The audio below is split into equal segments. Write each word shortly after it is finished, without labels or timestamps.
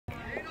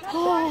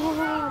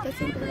Oh, that's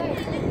so good.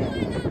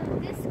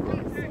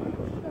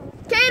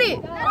 Katie!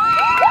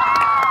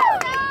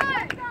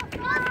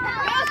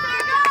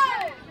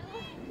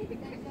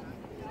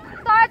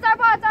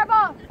 It's our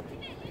ball.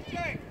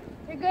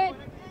 You're good.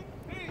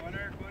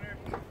 Corner.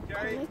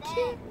 Jerry, I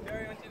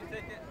want you to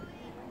take it.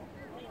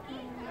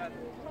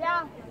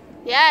 Yeah.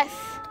 Yes.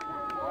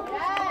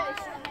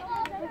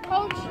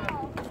 Coach.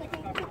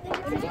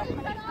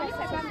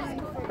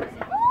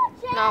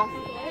 No.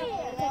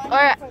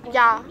 Or,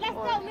 yeah.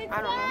 Or, I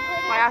don't know.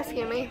 Why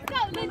asking me?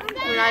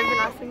 You're not even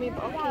asking me,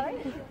 but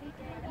okay.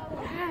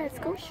 Yeah, let's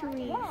go,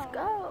 Cherise.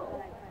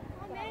 Go.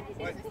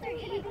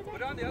 Put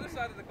it on the other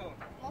side of the cone.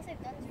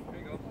 There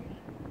you go.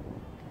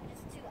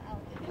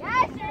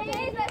 Yes,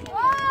 Cherise, let's go.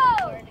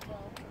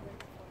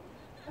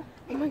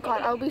 Oh my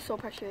god, I'll be so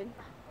pressured.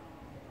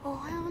 Oh,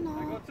 hell no.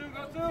 Go two.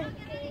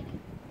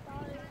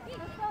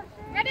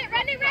 Run it.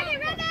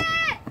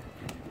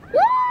 Woo!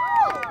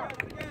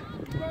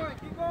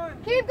 Keep going.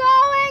 Keep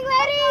going,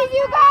 ladies.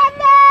 You got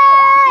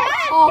this.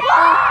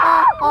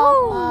 Oh.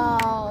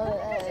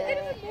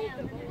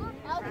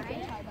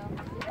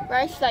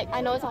 Right, she's like,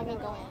 I know it's not gonna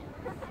go in.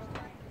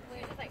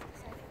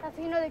 That's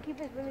how you know the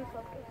keeper's really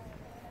focused.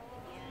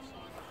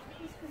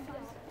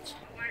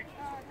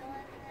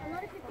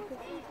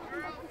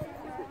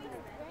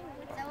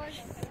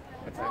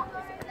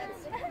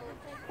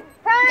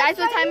 Guys,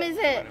 what time is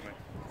it?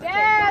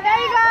 Yeah, there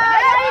you go.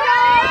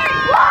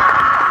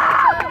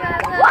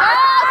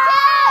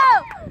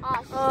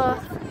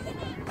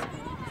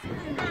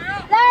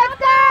 Let's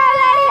go,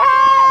 Lady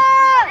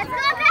Hawk! Let's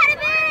go,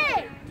 Academy!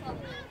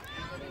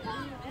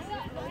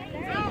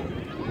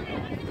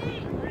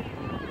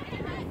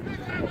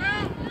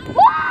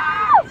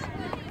 Woo!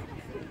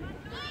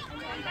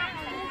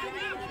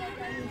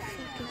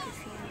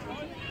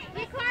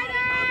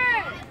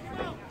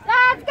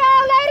 Let's go,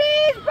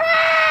 ladies!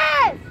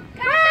 Press!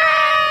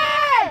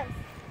 Press!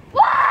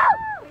 Woo!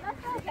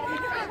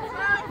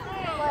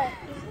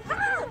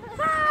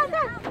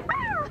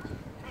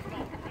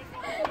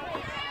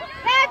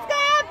 Let's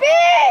go, B!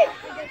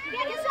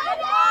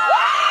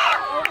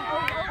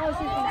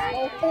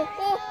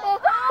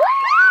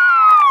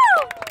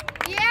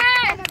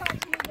 Yes!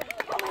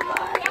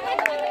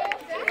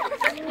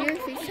 You're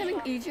FaceTiming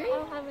EJ?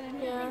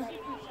 Yeah.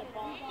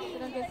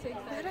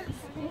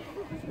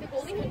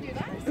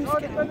 Go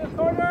in this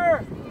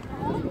corner.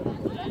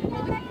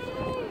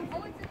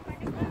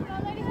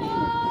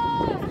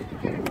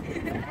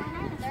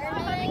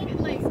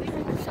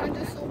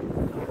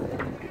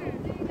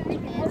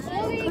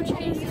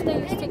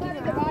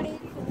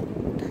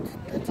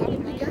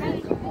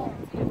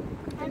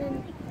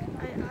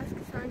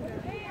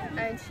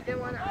 And she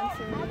didn't want to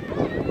answer me.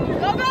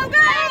 Go, go,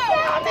 go!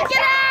 Take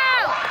it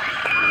out!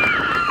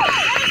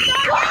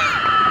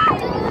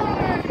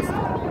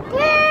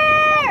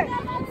 Clear!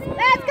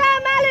 Let's go,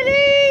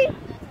 Melody!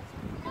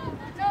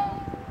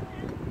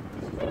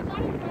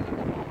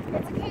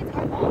 It's okay, it's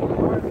our ball.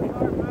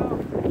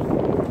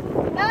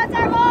 No, it's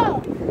our ball.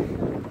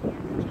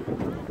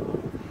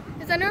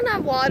 Does anyone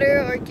have water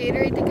or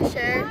Gatorade they can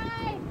share? I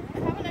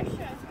have an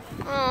extra.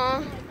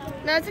 Aw.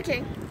 No, it's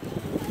okay.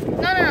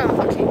 No.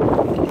 Okay.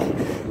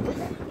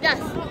 Yes.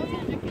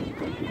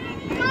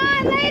 Come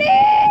on,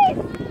 ladies!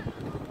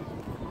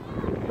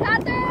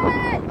 Got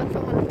it! What's the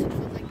one or two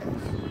feels like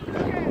this?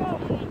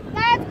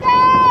 Let's go,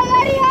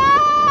 Lady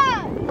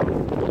Hawk!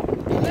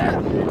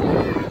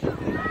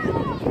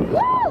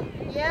 Woo!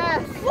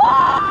 Yes. Woo!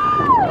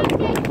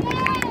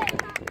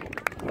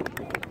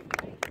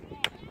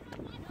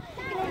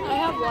 I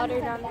have water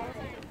down there.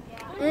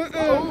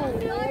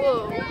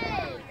 Whoa.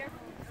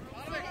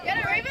 Get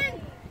it, Raven!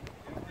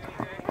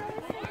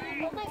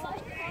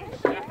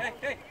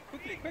 Hey,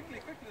 quickly,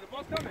 the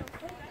ball's coming.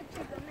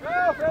 Go,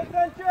 pay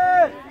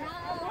attention.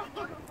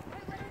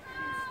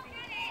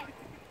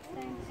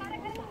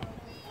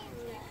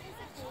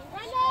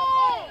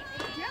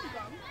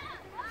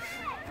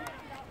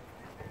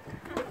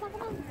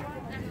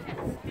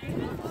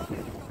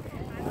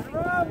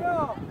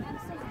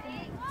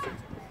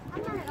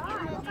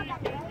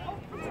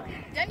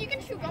 Then you can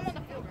shoot gum on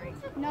the field,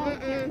 right? No. I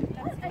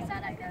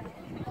said I could.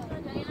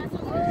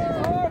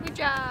 Good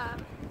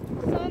job.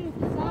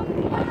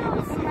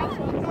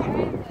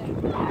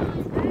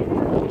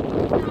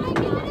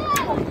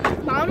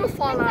 I almost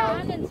fall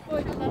out.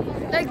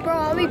 Like, bro,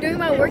 I'll be doing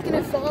my work and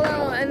it fall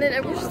out, and then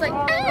everyone's just like,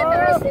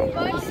 embarrassing.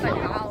 I'm just like,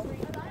 wow.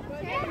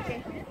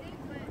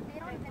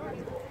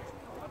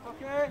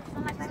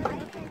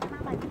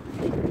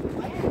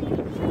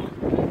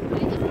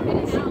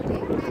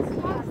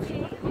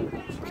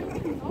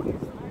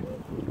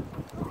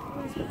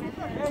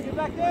 Hey, get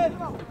back in.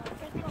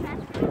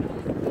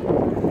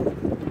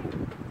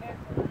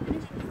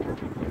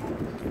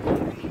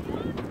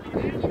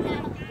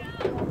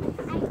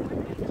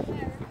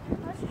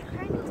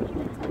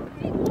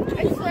 I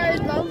swear I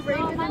love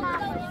Raven. Come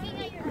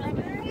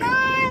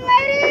on,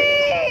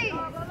 ladies!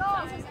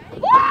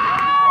 Woo!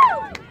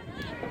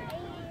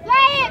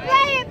 Play it!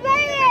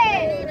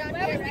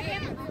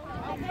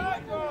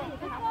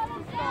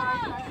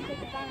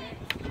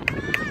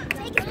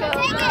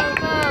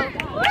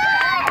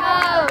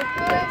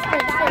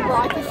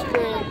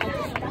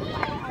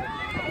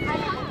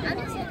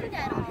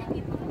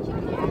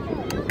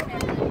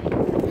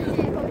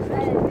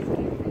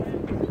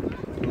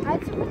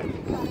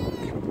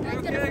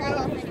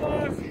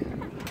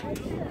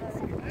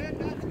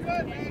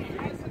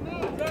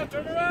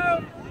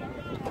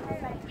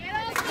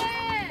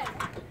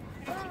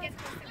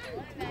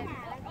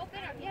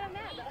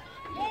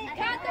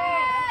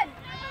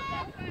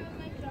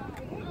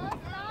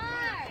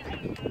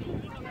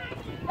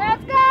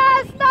 Let's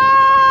go,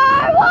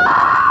 Star!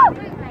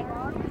 Woo!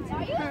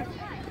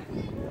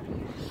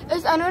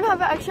 I don't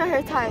have an extra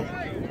hair tie.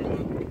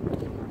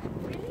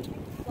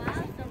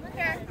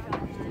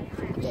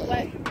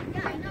 What?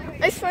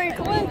 It's for you.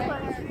 Come on.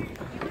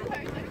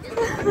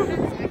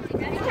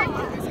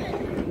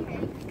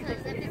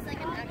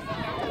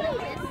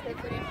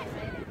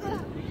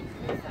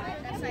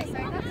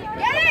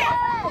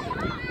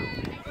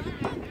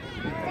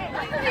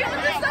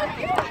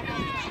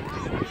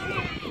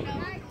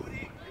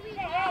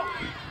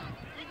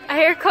 I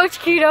hear Coach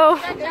Keto.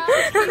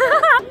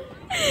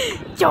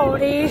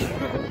 Jody.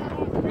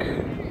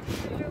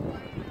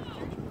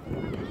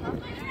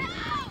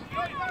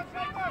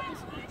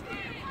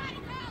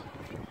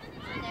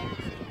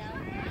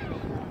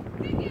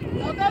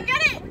 Go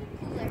get it!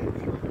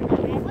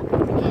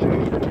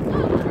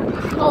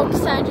 Oh,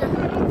 Cassandra.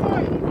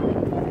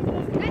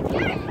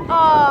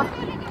 Oh,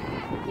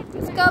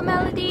 let's go,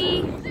 Melody.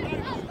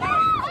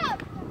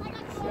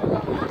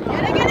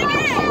 Get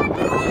it!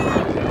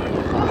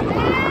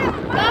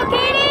 Go,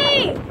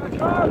 Katie!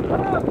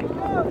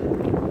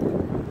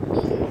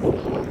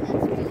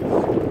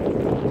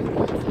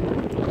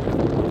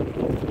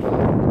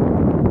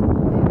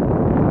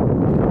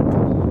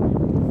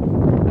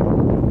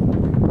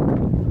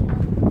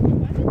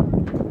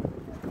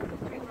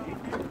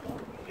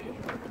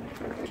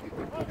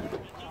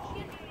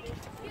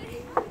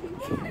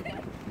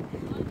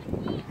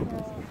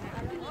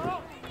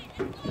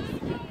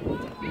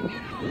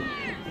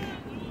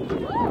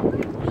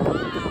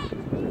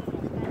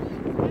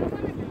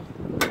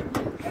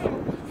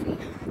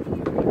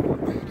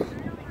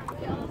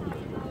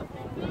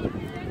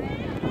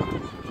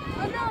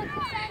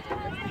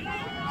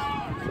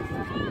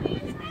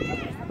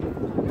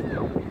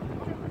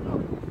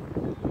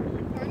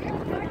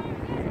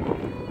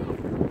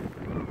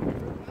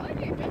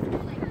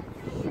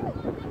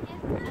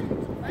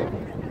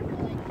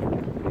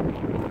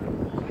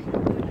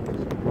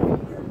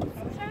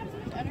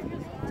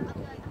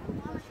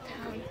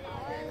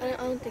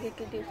 I don't think I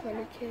could do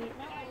funny kid.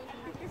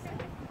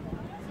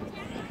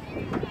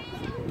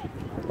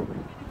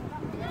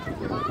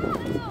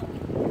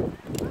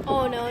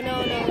 Oh no. Go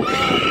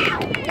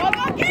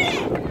get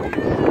it!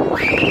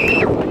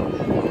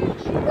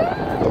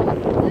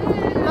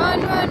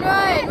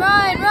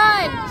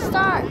 Run!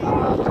 Start.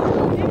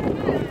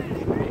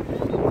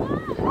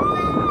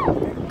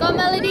 Go,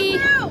 Melody.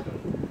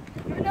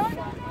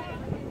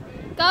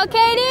 Go,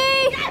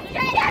 Katie.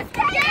 Yes,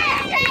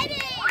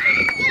 Katie!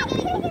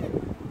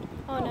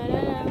 Oh no.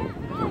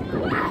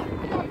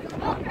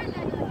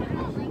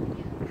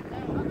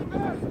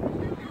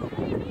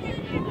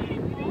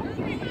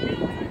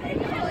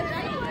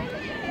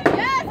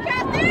 Yes,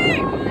 Kathy!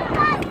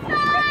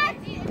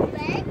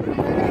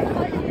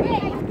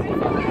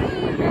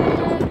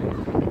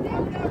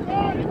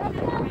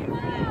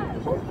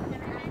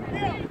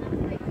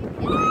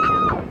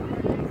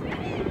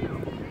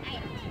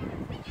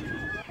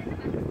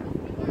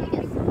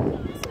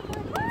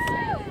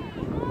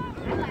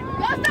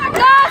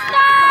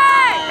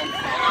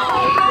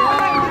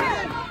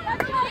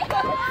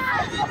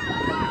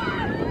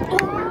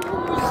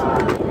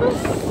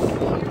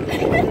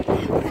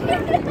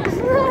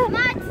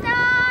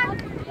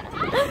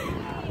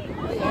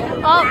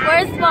 Oh,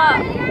 where's Bob?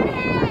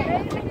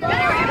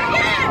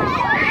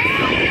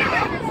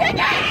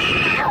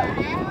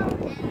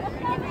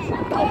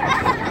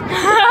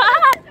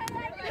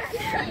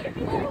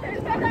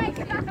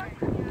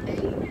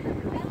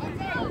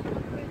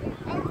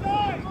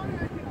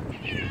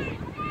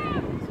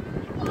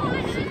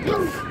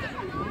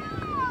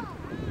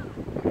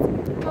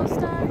 Go,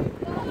 Star.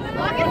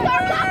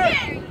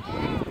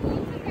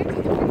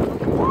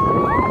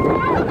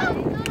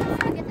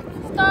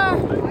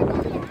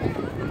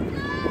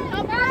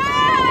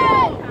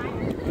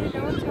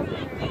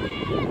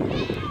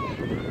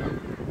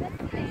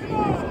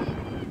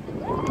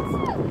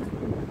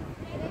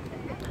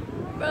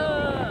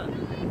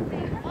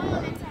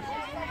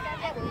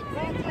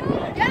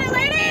 Get it,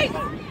 ladies!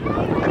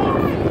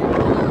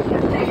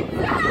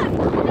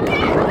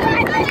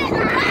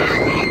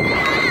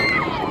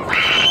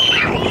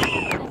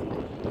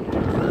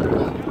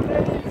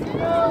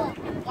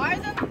 Why is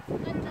it?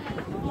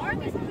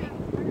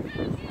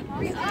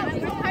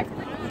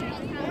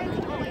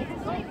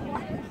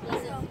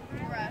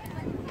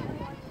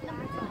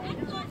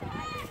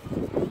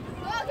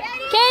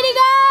 Katie,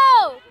 go!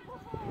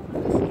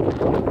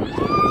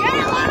 Get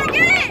it, Lana,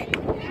 get it!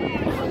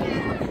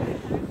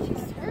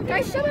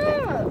 Guys, shut up!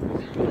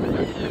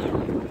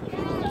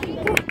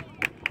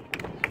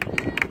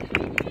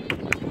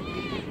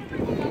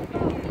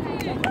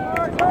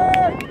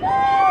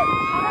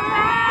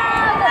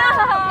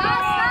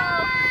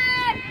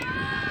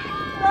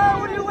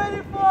 What are you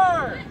waiting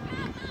for?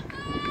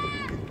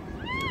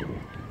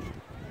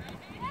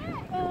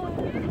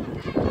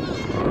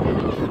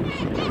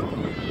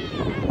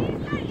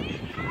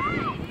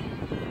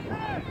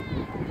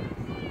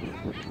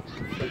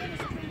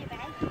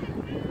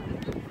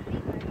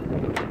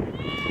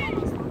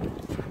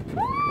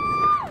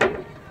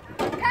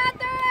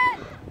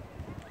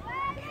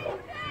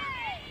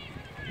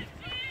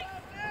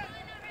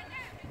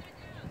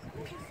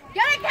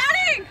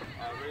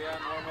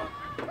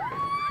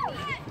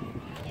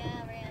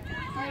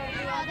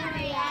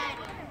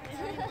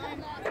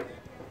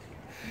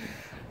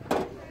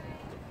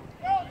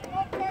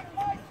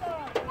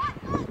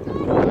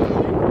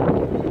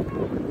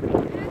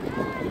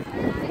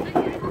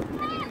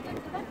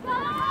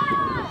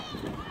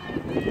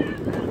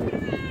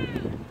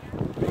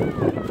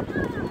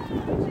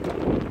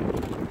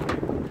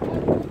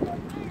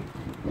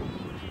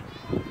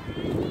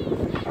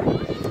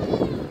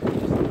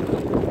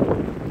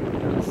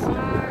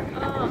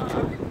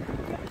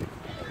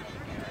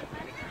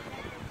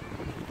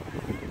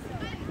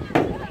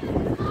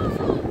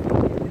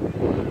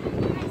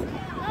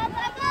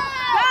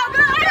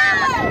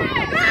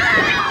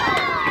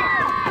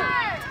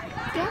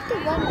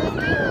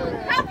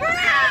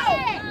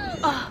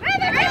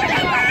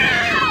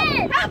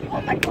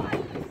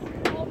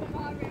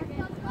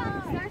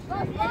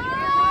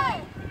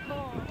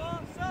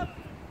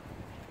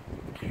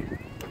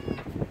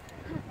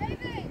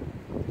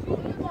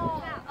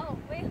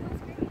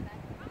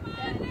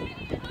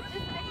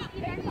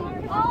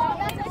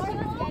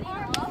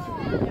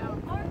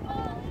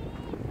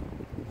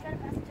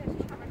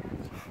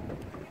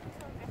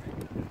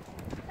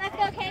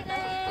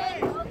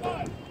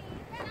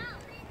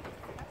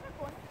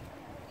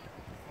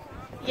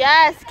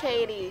 Yes,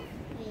 Katie.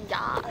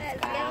 Yes.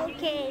 Let's go,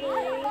 Katie.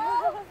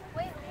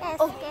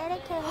 Let's get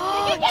it, Katie.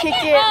 Kick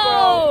it, bro.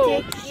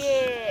 Kick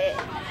it.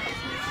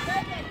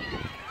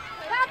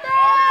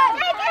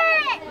 Take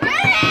it!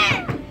 Get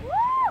it!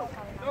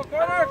 Go,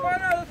 corner,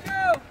 corner, let's go!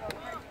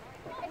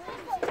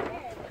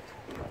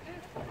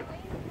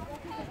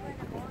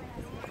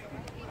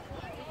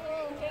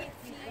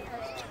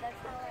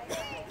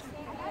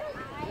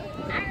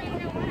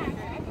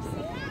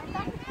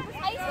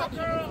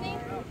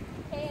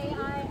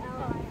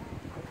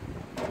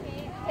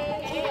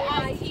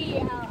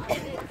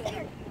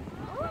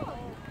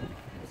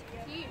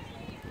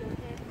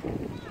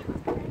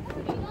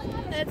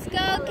 Let's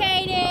go,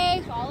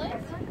 Katie.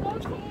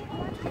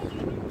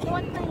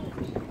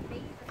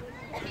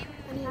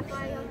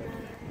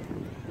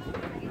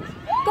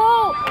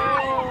 Go.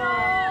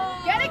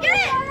 Get it, get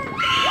it.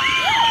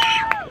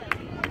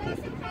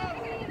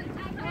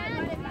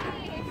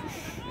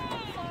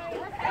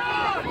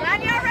 Run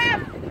your rim.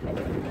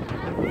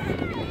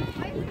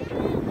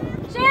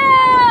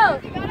 Shoot.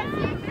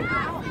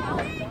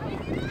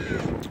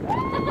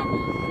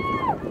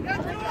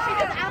 She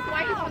just asked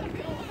why he's on the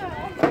field.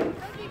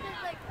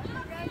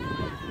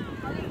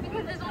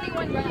 Because there's only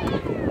one run.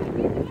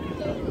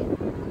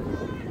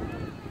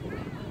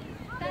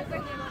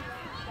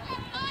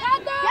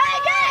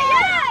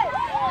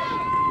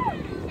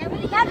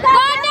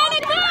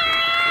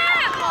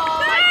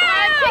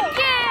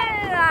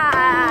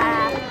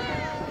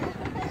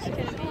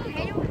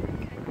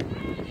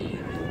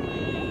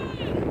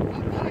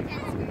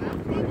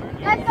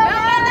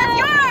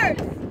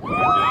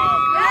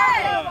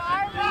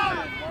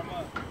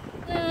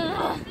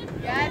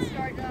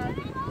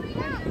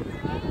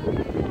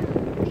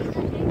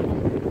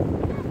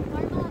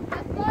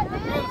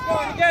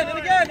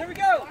 Again, here we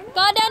go.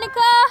 Go,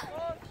 Danica.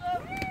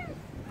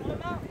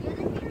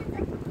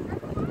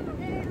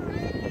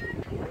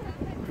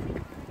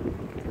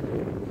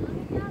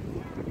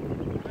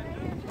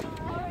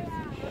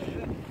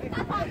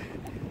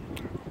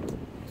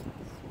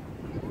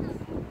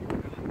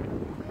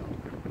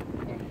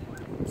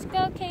 Let's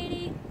go,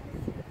 Katie.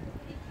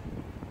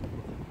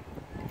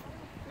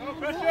 No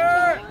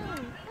pressure.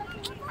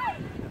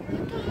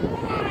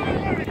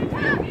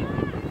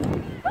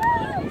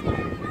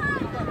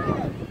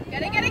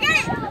 Get it, get it, get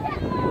it!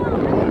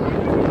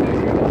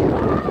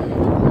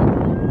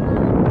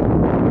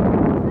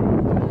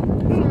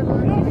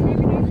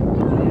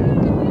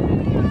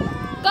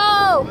 Go!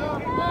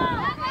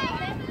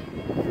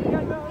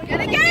 Get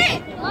it, get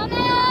it! Come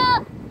on!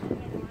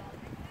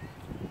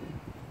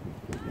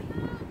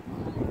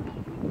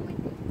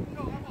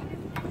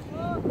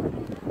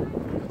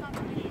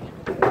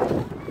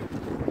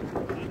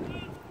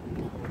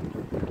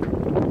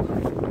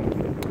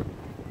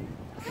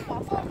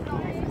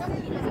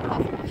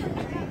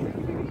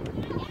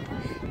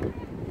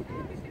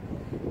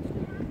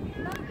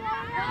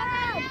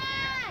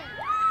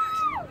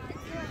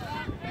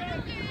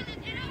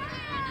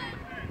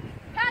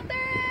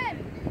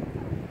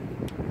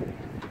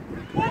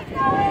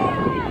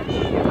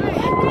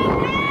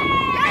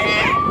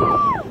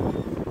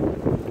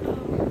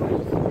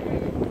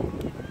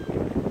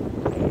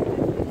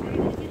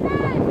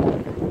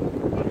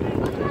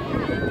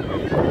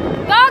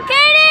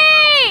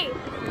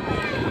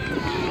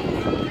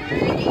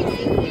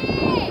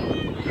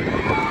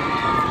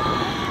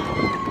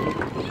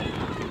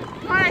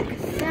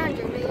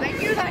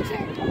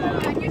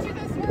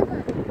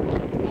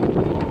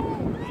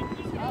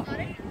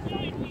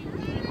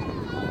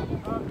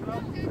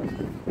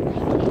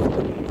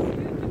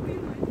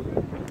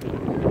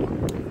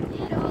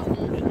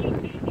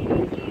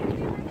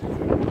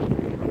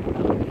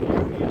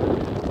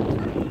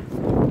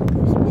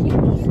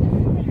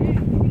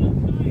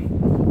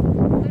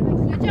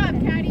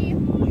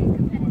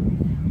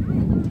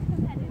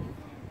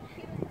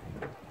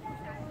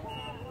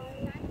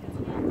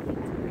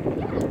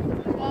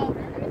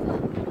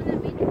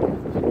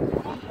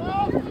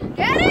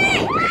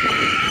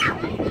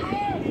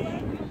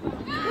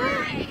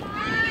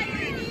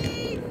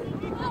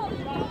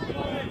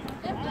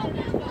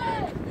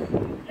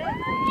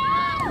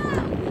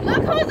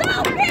 Look who's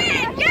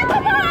open! Get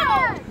the ball!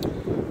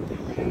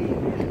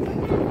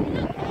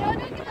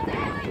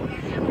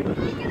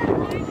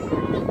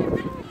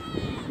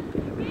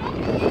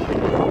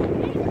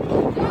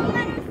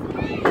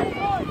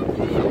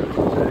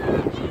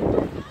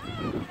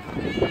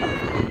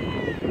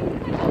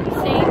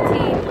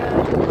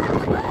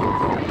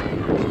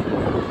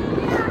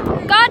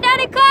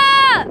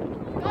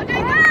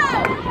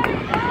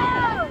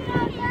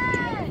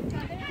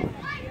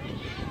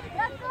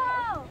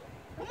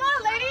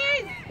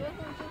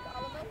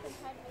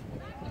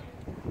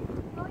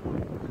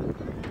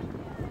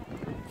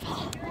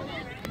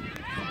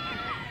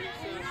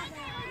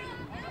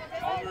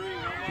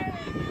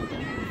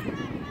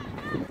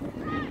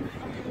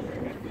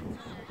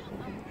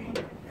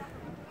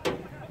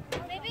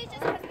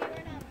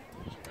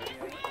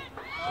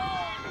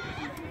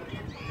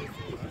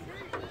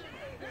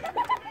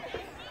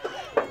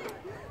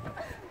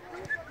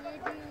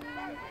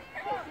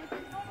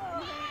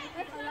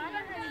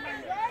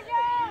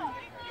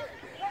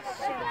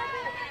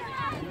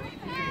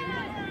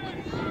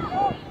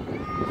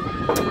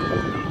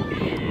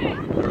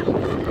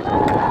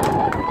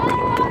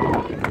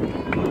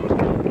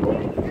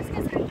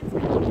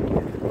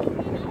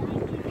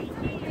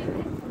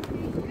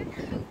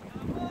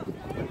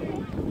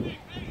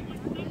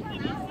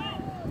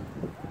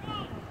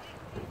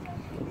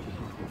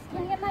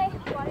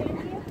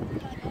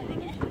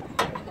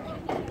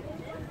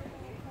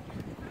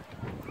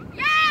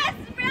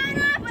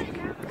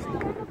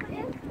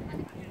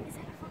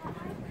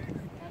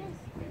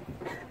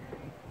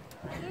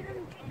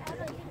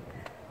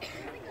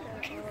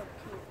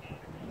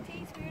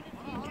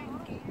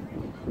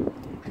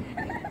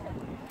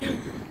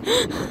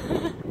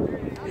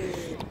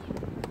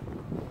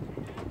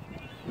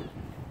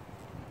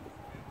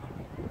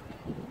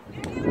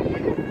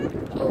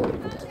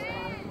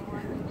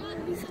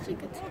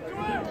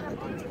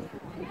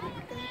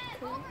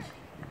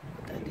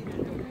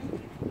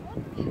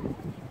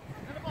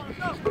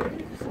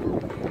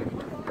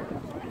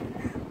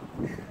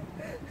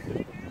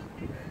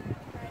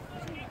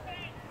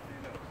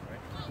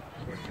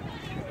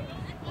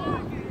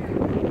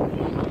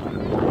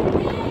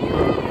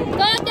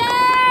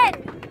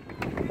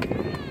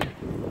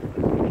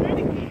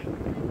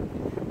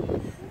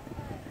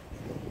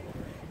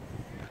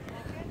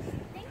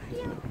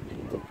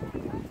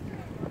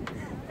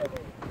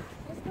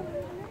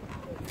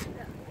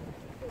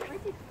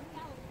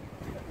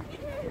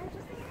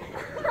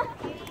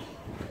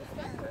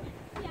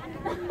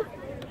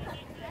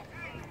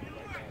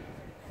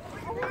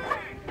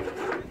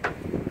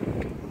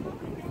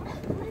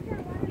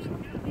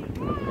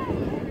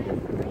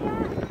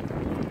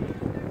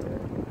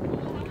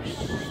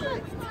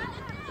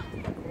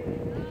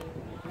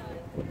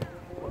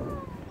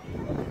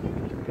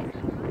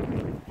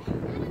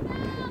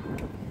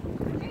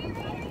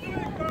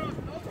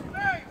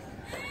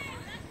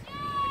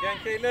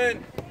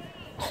 Caitlin.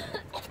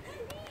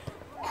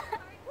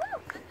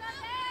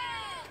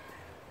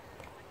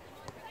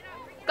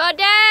 Go,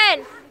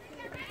 Dan!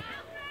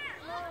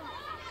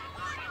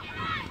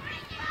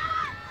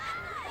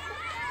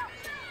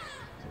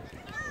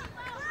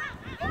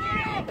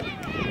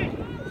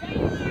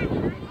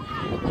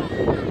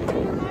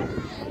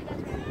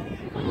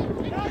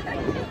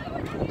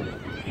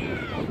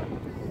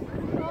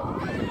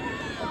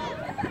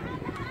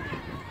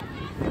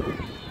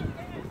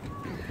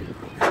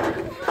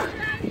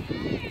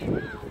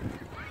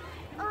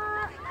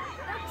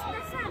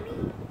 That's not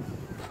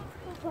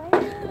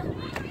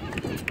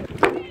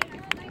me.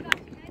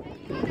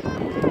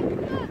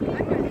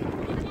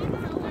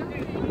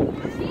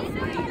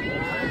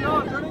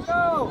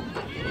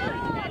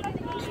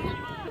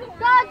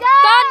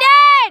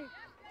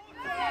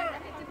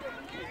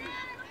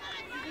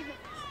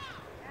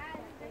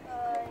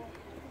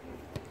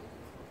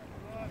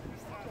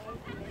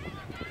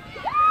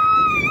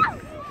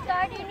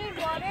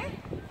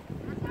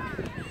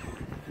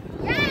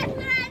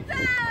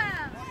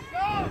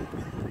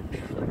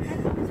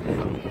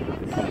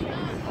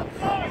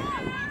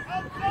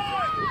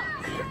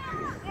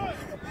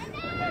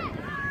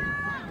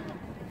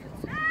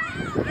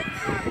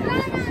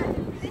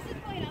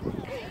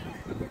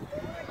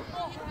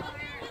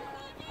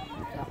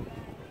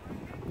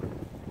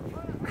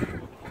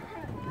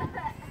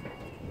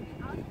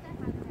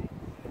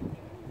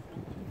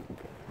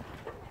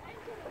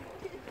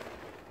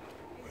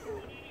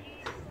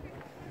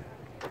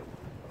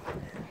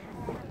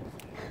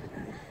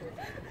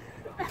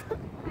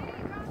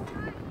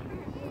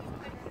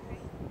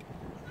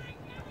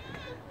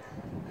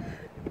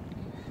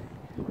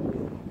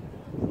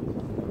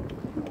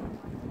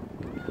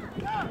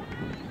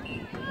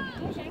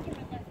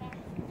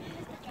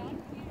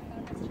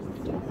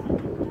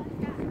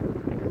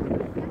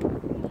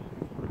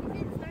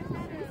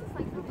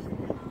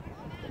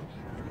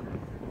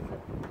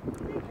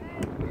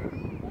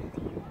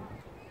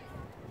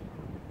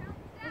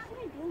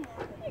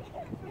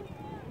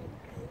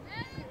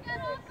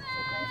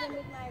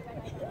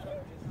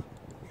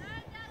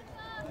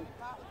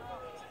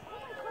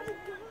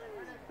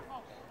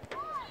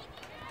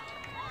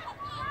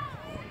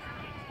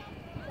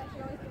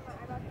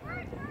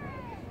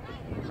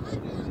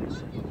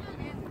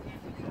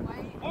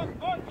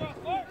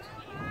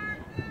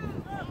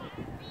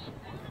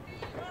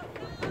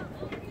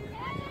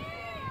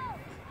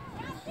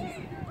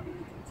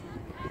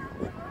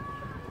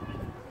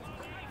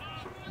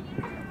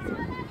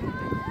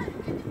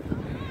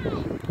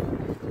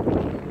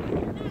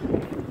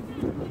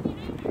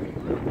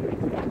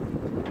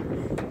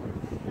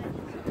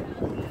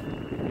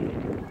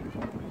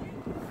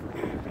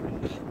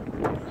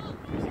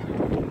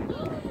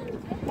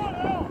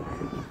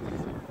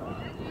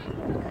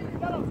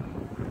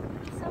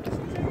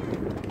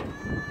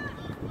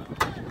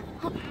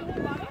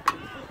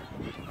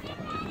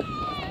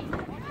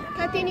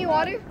 Timothy, need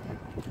water?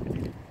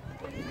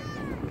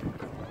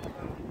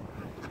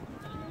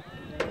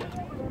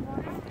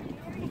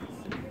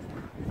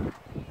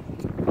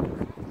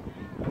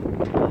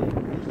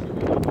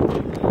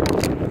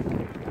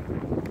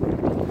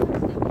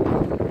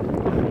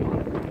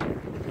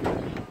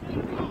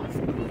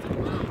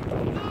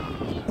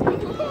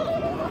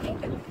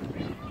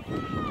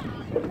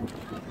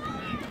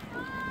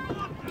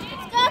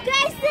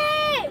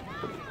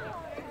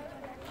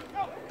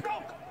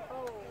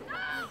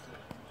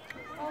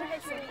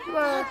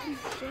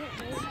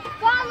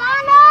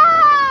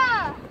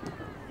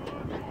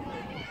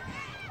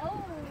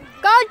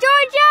 Go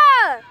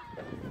Georgia!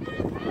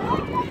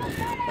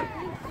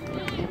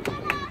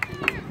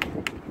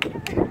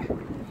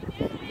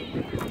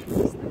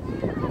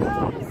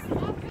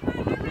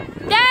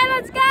 Dad,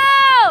 let's go!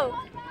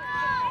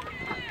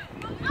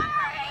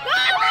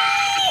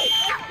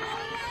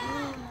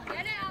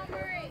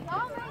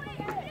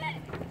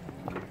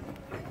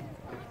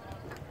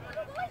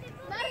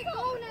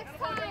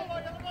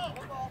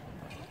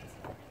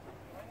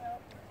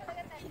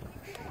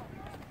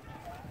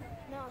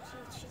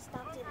 She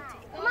stopped it.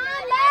 Come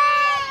on now!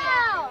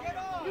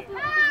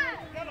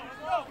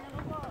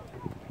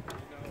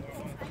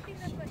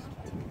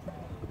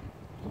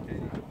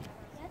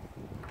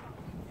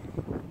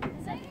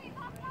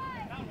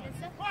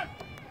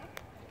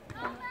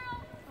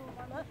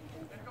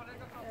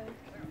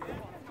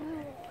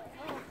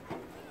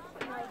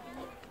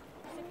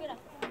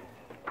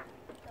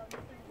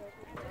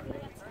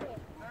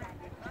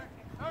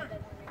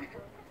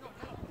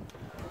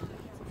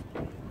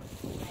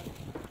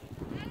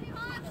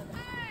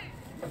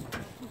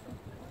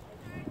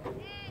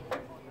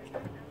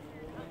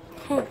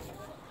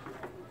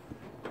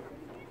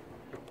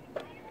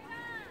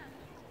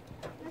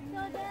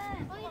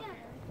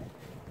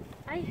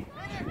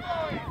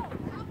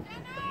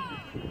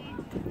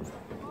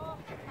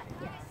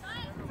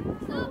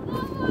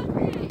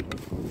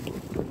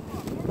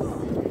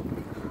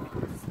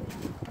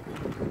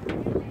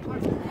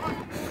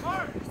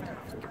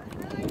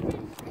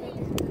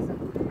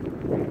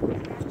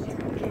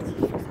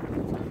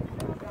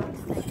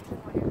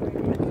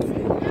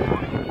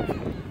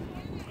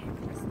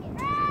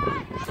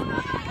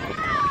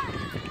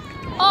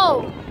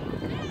 Oh!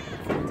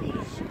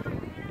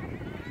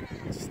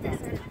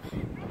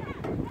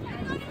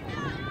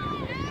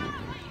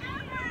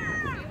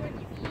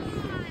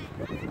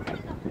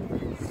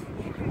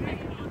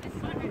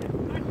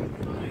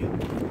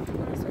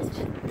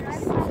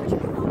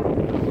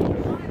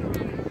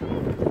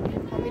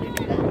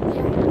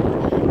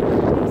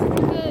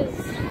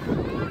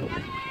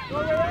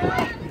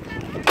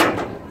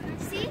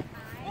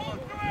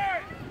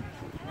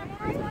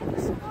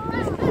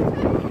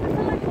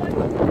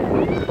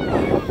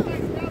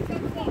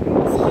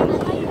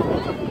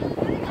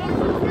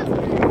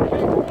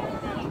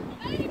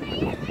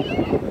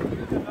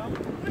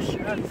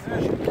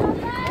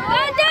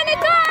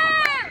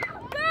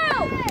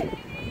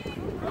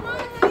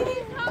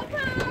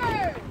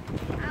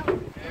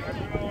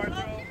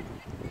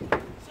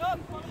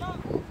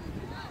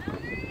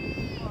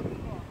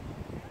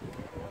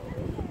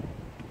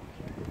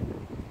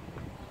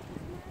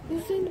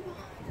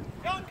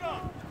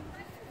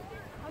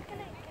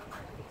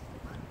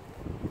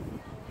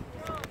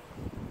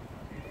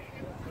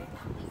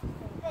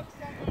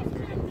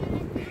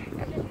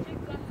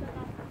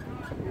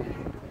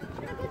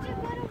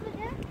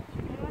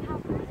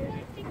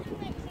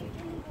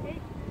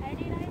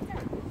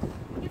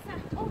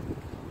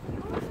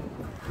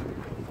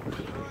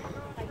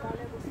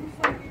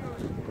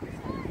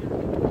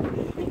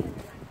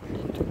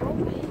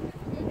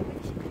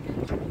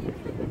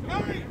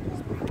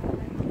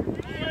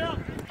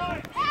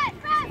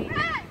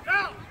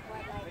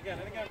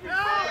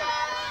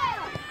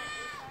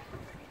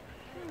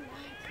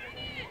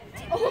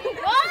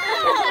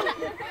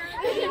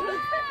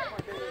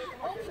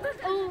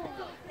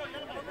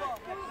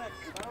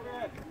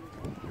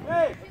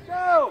 Hey,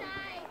 go!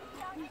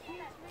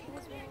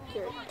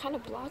 You're kind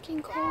of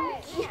blocking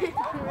coach.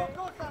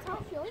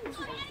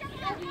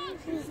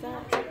 Who's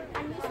that?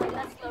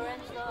 That's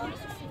Lorenzo.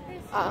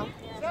 Uh-oh.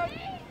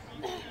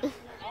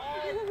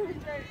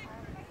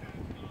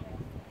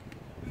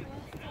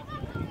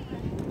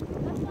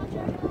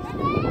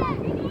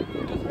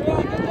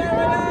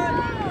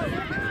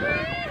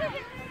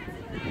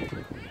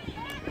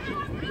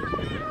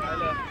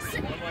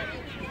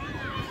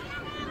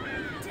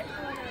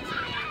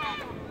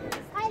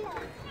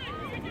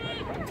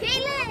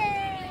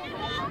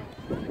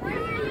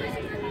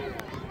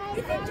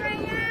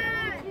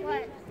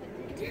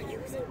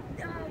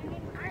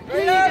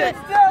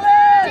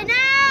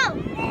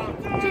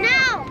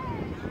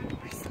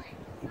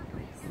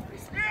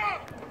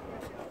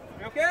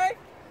 You okay?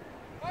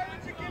 Why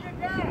didn't you give it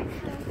back?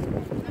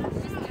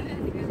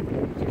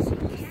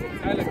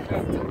 Tyler, go.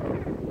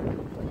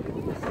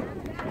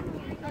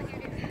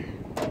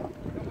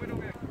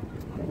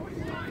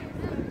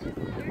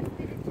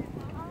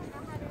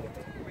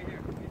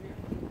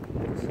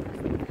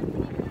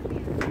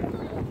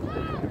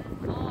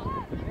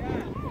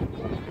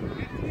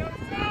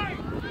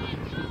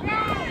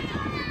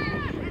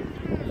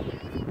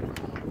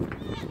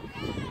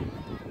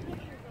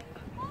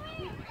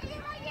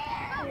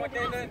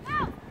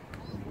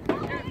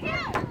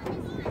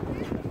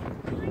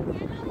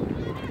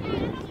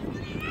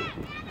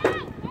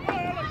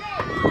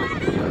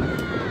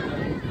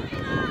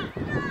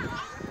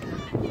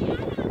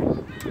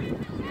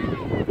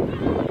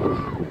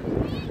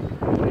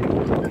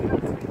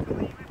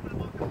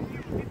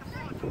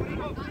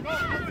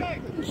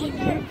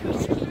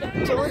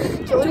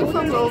 Jody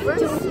from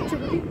Rovers.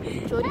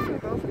 Jody from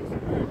Rovers.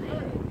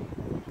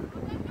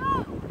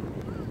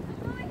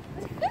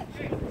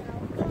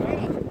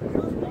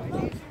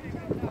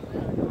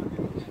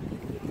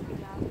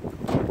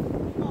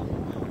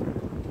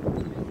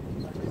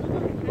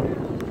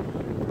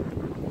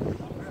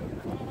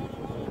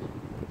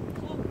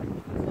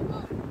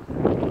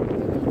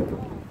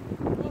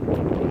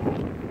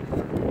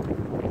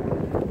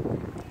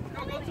 Go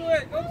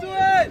to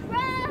it!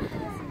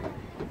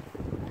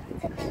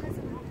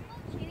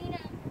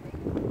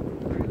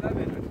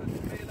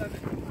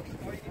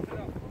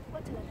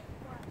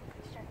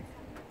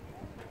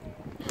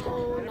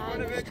 Oh, nice.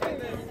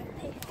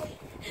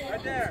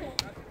 Right there.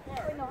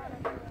 Not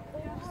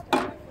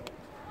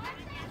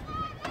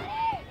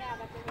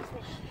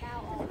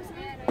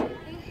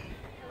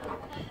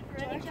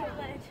too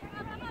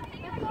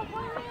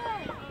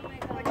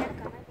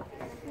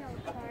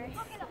far.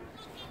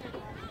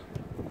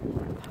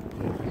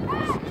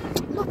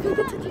 Look, look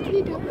at the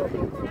video.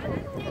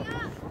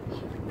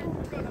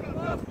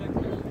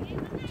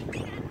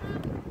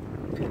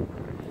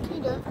 Can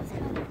you do it?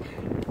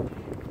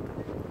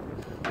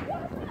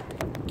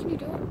 Can you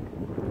do it?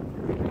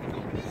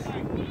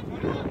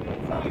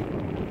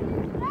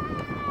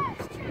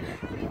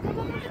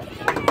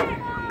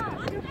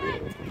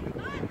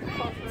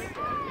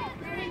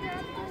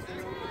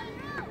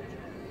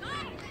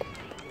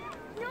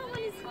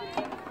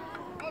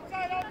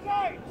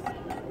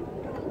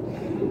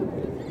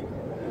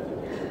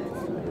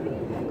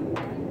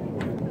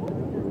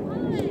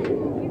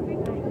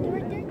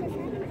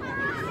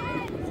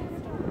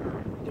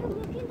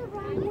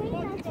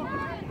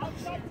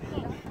 Outside!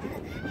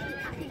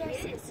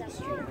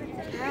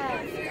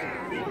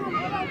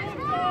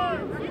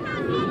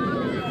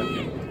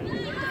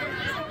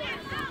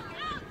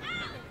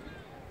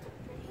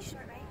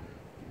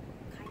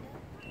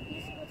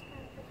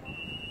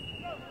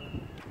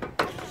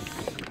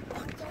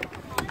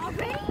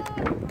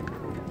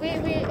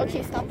 Wait,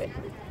 okay, stop it.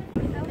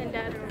 And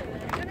Dad are over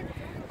there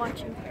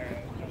watching.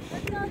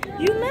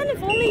 You man,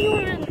 if only you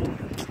were in.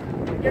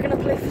 You're gonna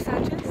play for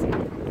Sanchez?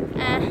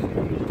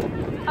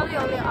 Probably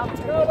only up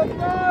to.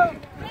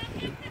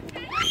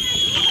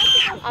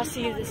 I'll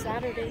see you this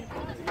Saturday.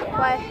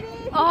 Why?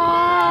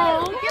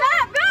 Oh! Get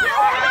up!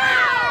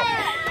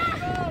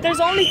 Go! There's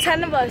only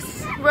 10 of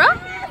us. Bro?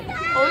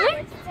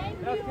 Only?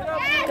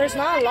 There's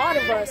not a lot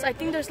of us. I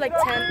think there's like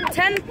 10.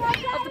 10 of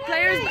the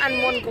players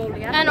and 1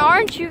 goalie. And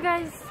aren't you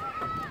guys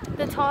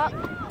the top?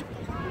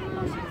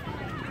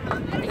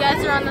 You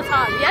guys are on the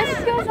top. Yes,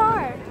 you guys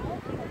are.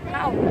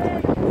 How?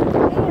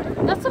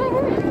 That's what I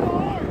heard.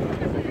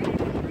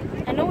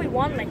 I know we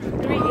won like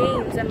 3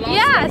 games and lost.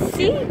 Yeah,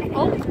 see?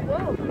 Oh,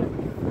 Whoa.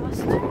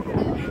 Lost 2.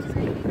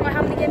 Well,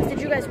 how many games did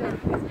you guys win?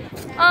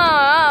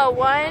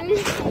 1.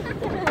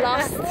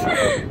 Lost.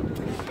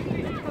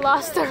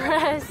 Lost the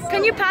rest.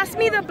 Can you pass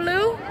me the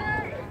blue?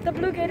 The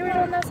blue Gatorade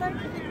on that side?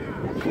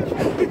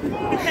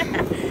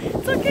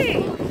 It's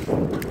okay.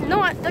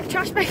 No, the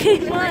trash bag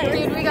ain't mine.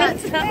 Dude, we got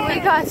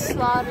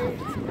slaughtered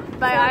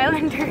by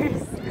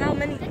Islanders. How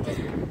many?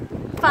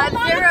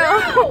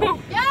 5-0.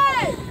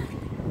 Yes!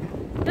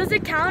 Does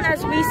it count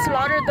as we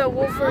slaughtered the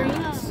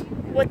Wolverines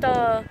with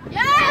a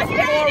Yes!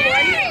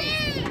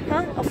 4-1?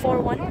 Huh? A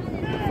 4-1?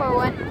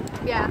 4-1.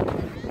 Yeah.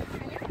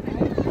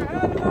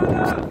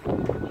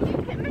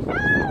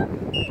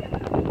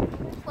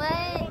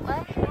 Wait,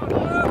 what?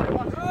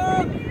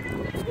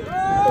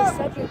 They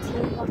said your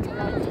team got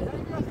allowed to.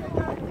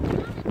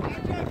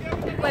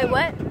 Wait,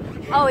 what?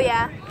 Oh,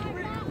 yeah.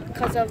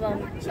 Because of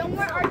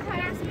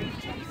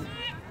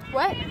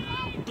What?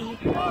 D.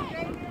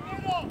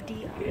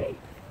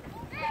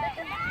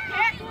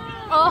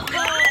 Oh.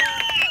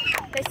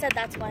 They said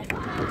that's why.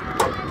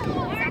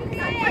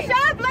 What's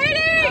up,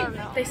 lady?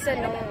 They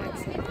said no one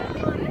likes it.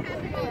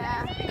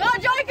 Yeah. Go,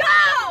 Joey,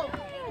 go!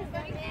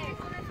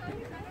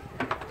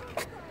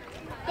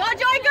 Go,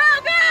 Joey, go,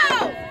 go!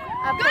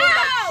 I played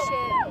that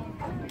shit.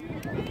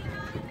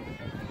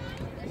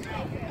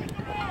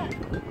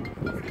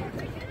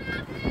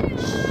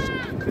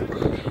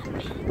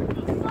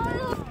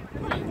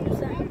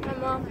 My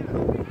mom.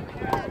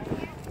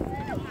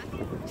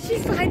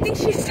 I think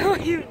she saw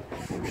you.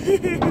 That's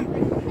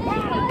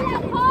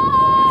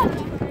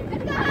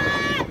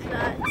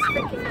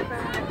freaking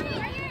bad.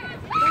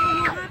 What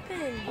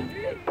happened?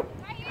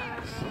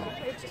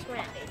 It just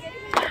went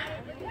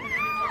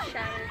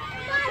shattered.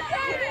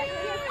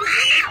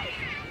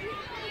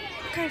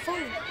 What kind of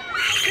phone?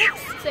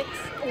 6.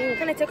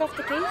 Can I take off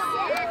the case?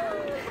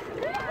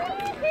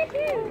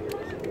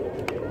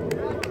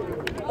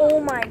 Oh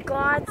my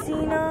God,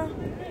 Zena.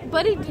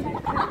 Buddy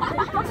didn't.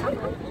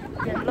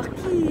 You're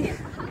lucky.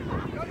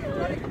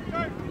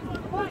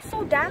 Oh, it's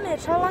so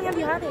damaged. How long have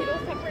you had it?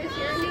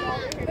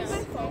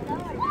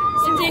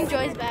 It's in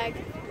Joy's bag.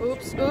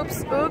 Oops,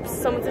 oops, oops.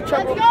 Someone's in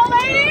trouble. Go,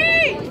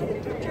 lady!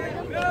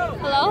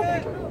 Hello?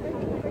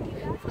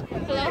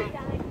 Hello?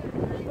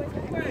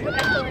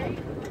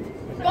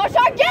 Go,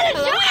 Sean, get it,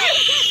 Hello?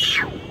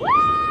 Sean!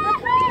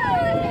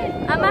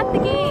 I'm at the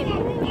game.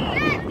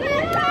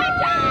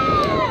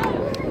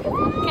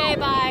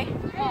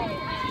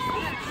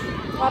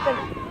 What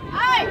happened?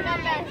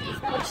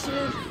 What did she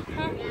need?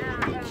 Huh?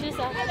 She said,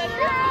 oh,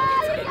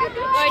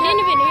 I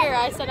didn't even hear her.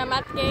 I said, I'm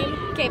at the game.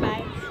 Okay,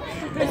 bye.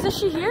 Isn't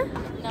she here?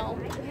 No.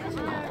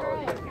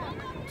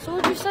 So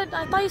what you said?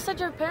 I thought you said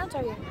your parents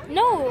are here.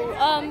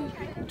 No,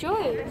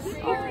 Joy's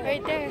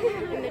right there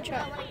in the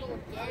truck.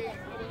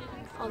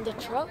 On the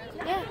truck?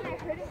 Yeah.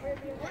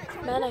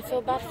 Man, I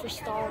feel bad for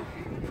Star.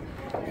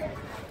 She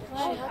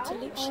had to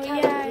leave. She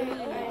can't breathe.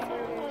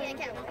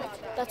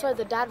 That's why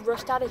the dad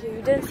rushed out of here.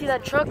 You didn't see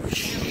that truck? I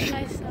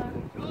saw.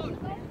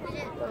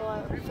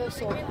 Oh, I feel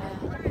so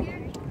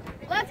bad.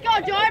 Let's go,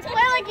 George.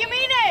 Play like you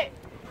mean it.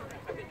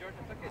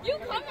 You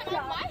coming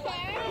on my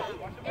hair?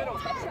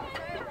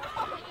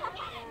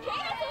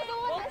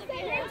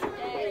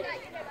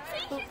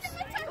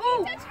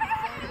 Ooh.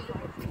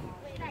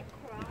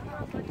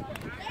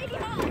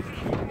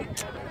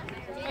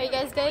 Are you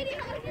guys good?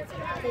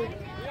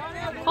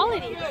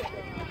 Quality.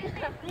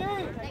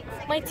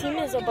 My team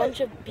is a bunch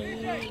of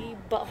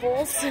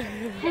buttholes.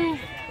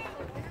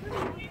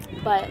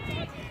 But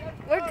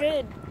we're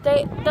good.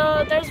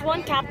 There's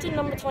one captain,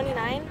 number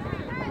 29.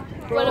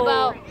 Bro, What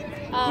about he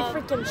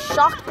freaking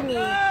shocked me.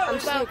 I'm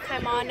about sick.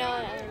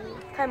 Kaimana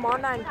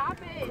Kaimana and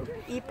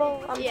Ipo.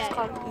 I'm Yeah. just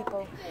calling them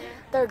Ipo.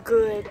 They're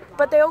good,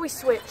 but they always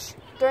switch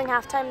during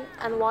halftime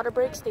and water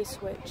breaks. They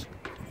switch.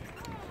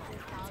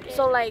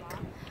 So like.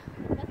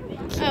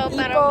 Oh, but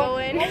I'm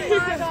going.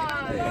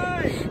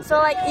 So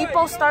like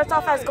Ipo starts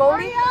off as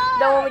goalie,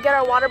 then when we get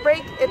our water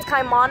break, it's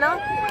Kaimana,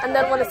 and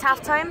then when it's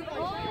halftime,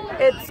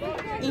 it's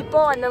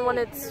Ipo, and then when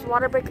it's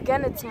water break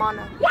again, it's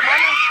Mana.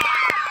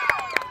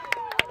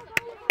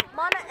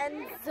 Mana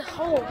ends.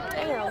 Oh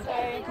damn!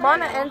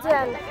 Mana ends it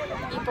and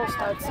Ipo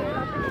starts it.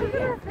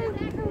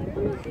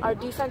 Our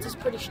defense is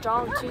pretty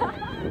strong too.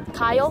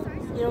 Kyle,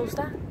 you know who's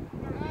that?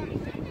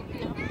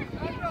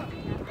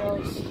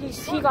 Bro,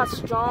 he got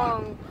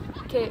strong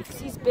kicks.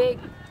 He's big,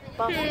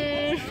 buff.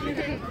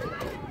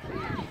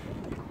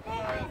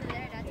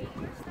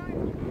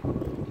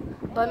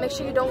 But make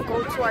sure you don't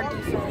go to our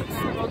defense.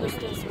 Bro, there's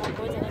this one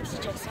boy that likes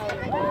to check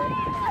salary.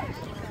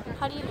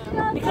 How do you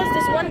know? Because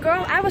this one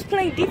girl, I was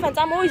playing defense.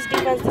 I'm always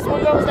defense. This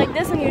one girl was like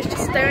this, and he was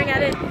just staring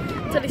at it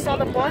until he saw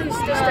the ball. He's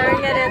still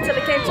staring at it until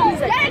it came to him.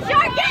 He's like, Get it,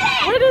 Shark, get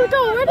it! where did it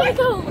go? Where did it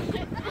go?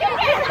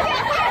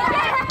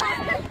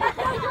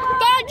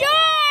 Go,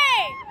 Joy!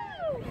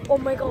 Oh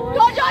my god.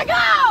 Go, Joy,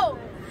 go!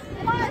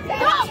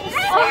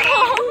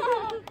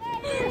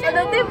 And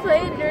then they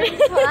played during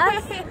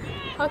class.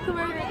 How come I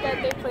heard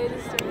that they played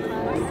this during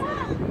class?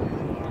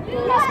 Bro,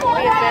 that's gonna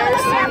be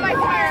embarrassing. I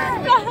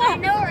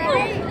know,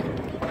 right?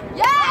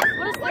 Yes!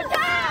 Watch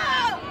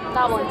out!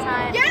 That one.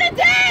 Get it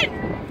in!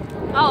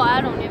 Oh,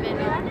 I don't even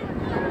know.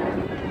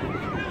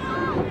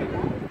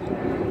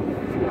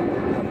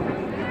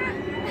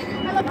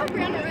 I love how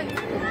Brianna runs.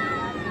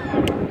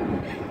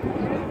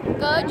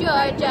 Go,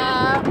 Georgia.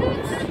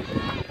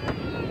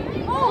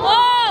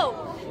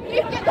 Oh!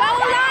 You get that,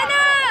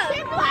 Lana!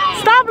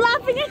 Stop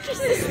laughing at your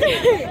sister.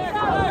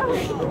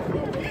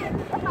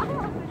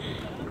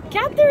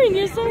 Catherine,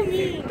 you're so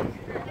mean.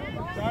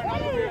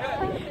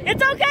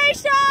 It's okay,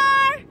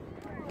 Shar.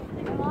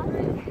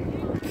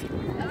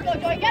 Let's go,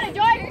 Joy. Get it,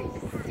 Joy!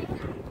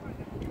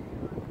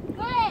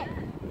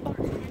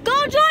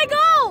 Go, Joy,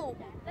 go.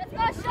 Let's go,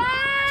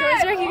 Shark!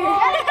 Joy's right here.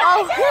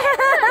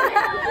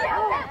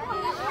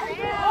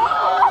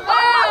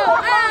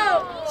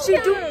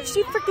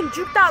 She freaking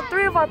juked out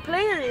 3 of our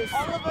players.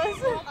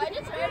 I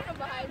just heard from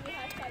behind me.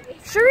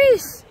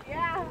 Sharice,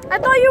 Yeah. I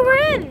thought you were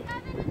in.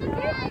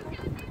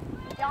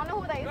 Y'all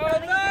know who they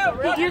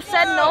are? You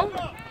said no.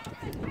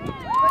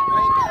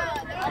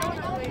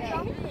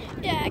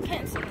 Yeah, I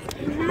can't see.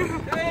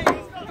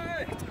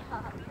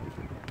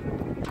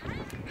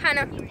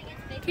 Hannah, can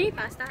you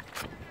pass that?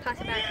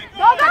 Plastic bag.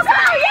 Go, go, go!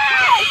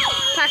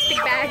 Yes! Plastic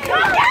bag.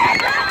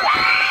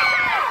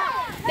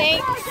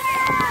 Thanks.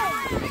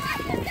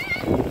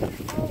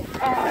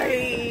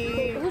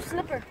 Who's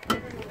slipper?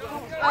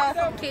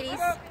 Katie's.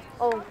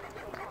 Oh.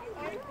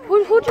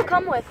 Who'd you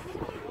come with?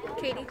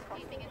 Katie.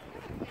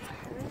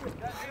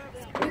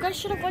 You guys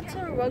should have went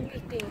to a rugby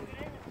thing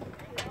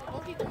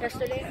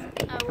yesterday.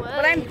 I was.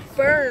 But I'm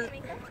burnt.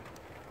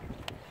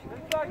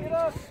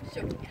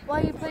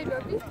 Why you played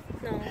rugby?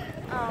 No.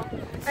 Oh.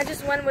 I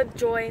just went with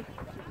Joy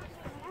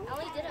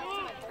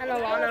and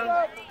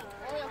Alana.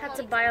 Had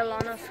to buy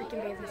Alana a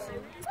freaking bathing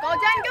suit. Go,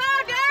 Dan, go,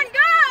 Dan,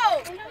 go!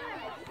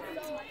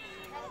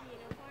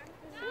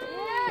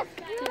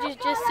 Did you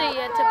just say you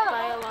had to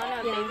buy Alana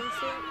a bathing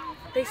suit?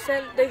 They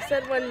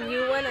said when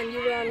you went and you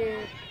were on your.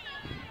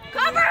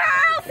 Cover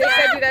her! They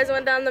said you guys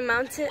went down the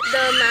mountain.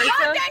 Go, Dan,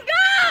 go!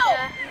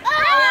 Yeah.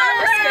 Alana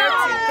was scared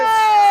too because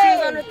she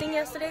was on her thing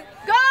yesterday.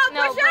 Go,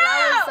 No, push but I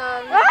out!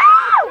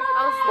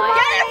 was like,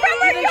 Get it from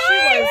Even she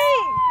was.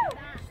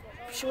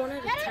 She wanted a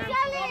tap.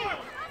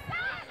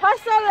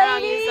 Hustle, I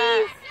don't use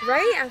that.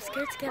 Right? I'm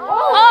scared to get her.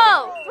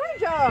 Oh! Good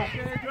job.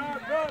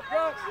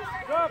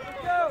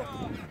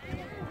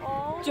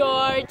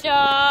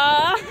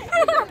 Georgia!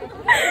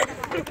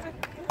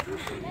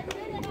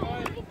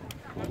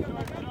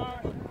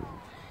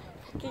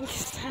 Fucking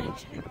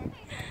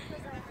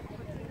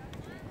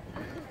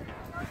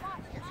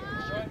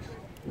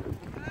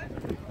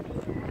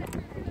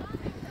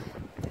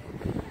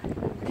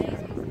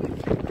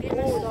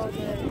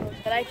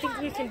but I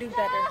think we can do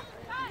better.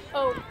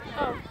 Oh,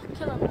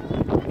 kill him.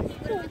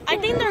 I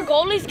think their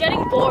goalie's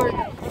getting bored.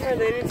 I'm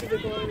related to the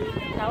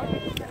goalie. No?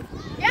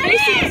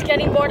 Casey was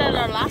getting bored at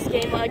our last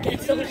game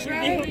against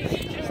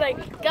OSU. She was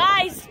like,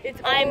 guys,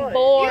 I'm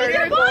bored.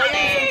 Your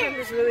goalie sometimes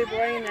is really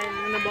boring, and then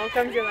when the ball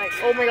comes, you're like,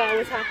 oh my god,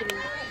 what's happening?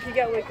 You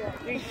get wake up.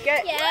 You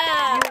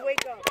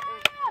wake up.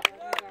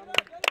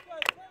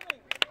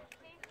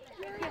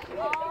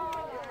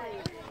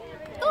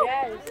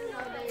 Yes.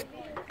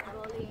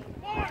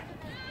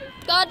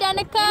 Go,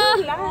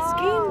 Danica! Last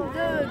game,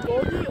 the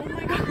goalie, oh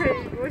my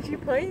god, what you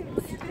playing?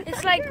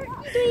 It's like,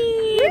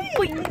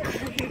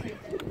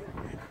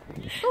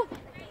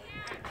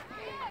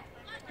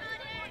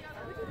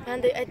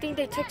 and I think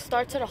they took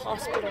Star to the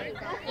hospital.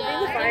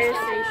 The fire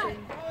station.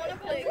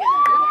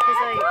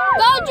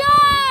 Go,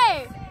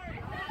 Joy!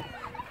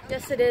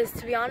 Yes, it is.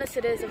 To be honest,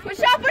 it is. Push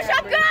up, go!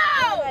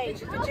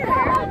 Joy,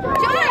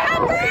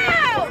 help her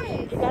out!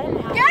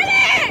 Get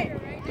it!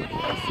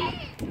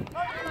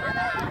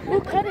 Who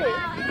cut it?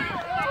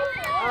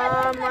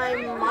 My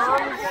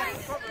mom's.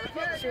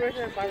 She works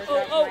at a barber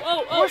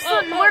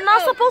shop. We're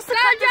not supposed to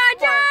cut this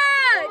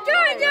part.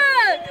 Georgia!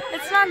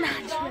 It's not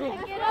natural.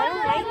 I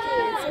don't like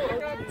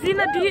it.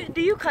 Zena,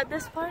 do you cut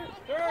this part?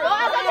 Go,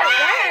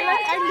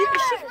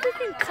 She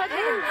freaking cut it.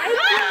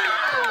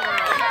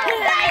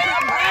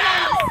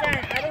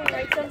 I don't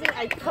like something,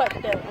 I cut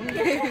them.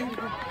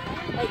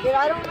 Like if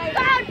I don't like a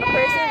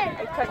person,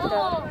 I cut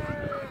them.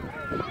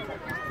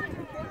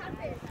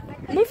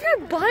 Move your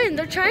button.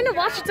 They're trying to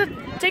watch it to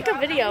take a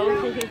video.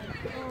 I'm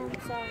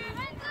sorry.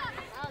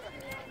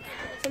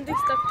 Something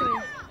stuck to me.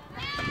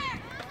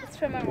 Let's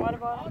try my water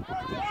bottle.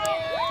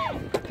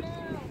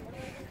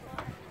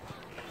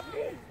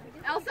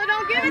 Elsa,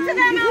 don't give it to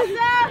them,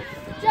 Elsa!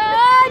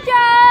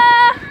 Georgia!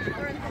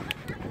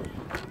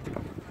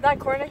 That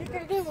corner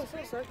kick game was so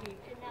sucky.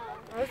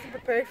 I wasn't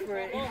prepared for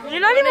it. You're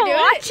not even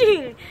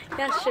watching.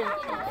 Yeah, sure.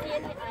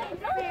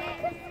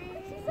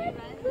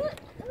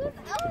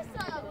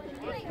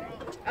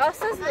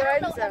 Elsa's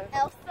Lorenzo.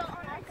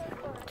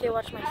 Okay,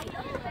 watch my feet.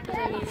 I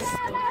need this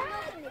thing.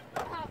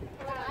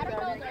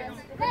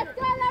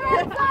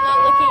 I'm not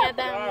looking at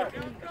that.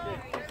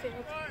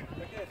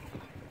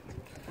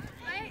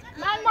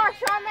 Man mark,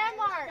 Sean, man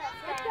mark!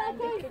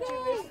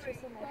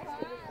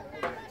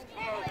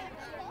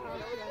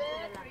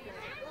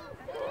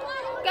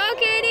 Go,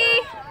 Katie!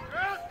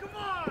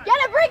 Get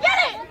it, Bree, get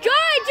it!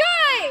 Joy!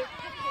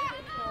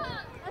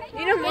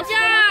 You know, Good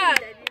job!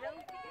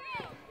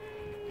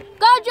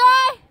 Go,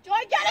 Joy!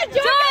 Joy, get it,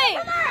 Joy! Joy!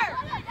 Get it from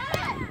her!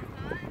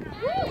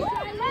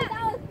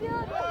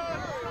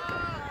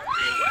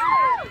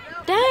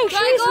 Dang,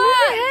 she's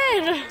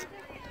moving ahead!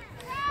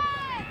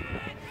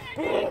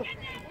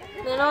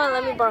 You know what?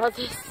 Let me borrow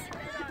this.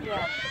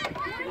 Yeah.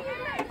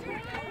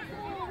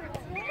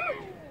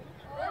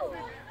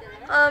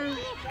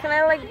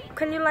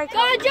 Can you like... Go,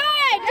 Joy!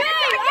 Joy! Get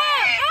it to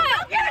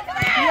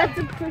them! You have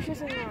to push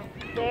us in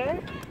there.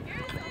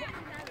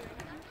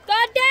 Go,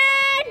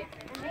 Dad!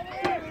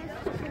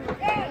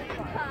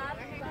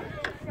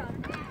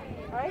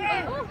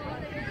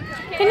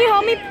 Can you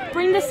help me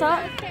bring this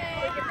up?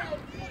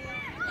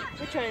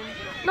 Which one?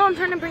 No, I'm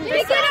trying to bring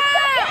this up.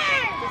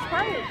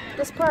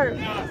 This part.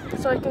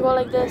 So I can go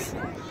like this.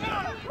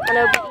 And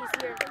it'll be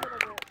easier.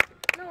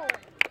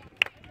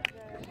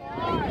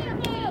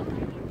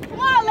 Come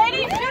on,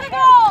 ladies, shoot a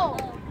goal!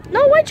 No,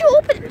 why'd you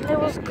open it? It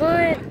was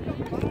good.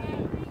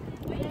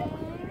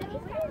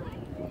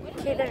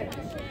 Okay, there.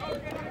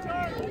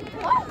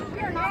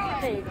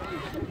 There you go.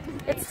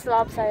 It's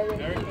lopsided.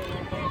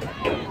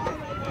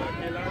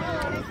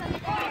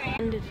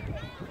 Ended.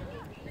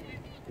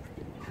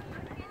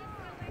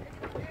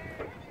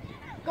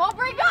 Go,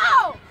 Bree,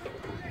 go!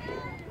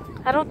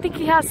 I don't think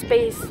he has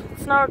space.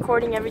 It's not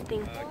recording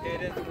everything.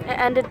 It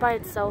ended by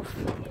itself.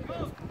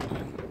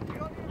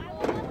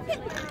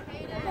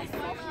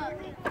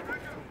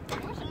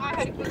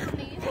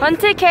 One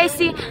to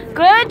Casey.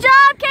 Good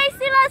job,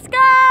 Casey. Let's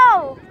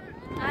go.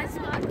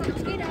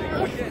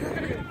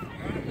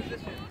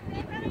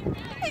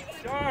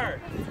 Sure.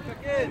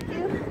 Good.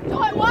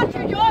 Joy, watch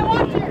her, Joy,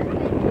 watch her!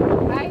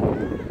 Right?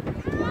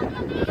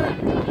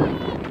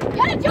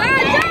 Get it, Joy!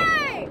 Get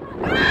it!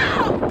 Go!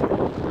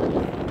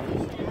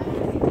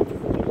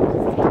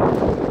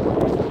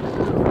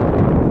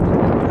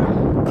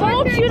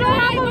 Coach, you don't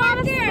have a lot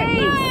of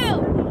space.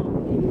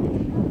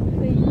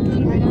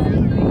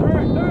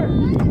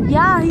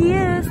 Yeah, he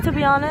is, to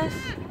be honest.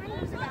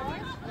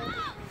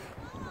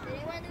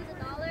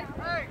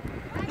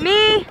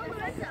 Me.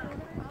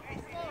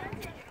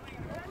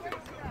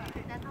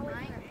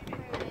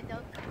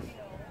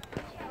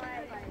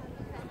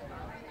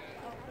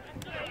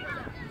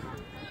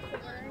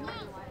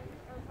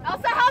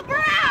 Elsa, help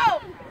her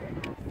out!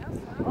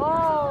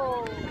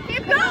 Oh.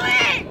 Keep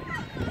going!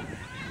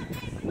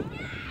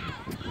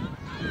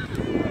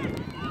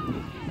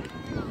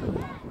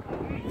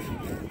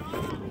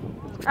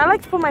 I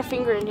like to put my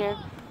finger in here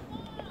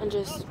and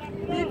just...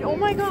 Dude, oh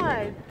my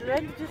god.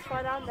 Red just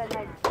fell down that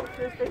like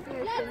she was fixing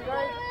your finger.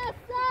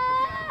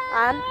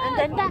 And And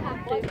then that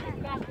happened.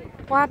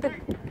 What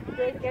happened?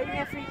 They gave me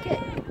a free kick.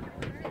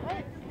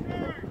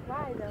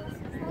 Why though?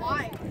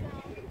 Why?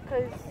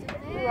 Because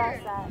you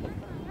asked that.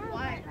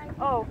 Why?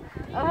 Oh,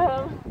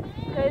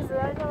 because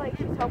Lorena, like,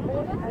 she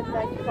tumbled and then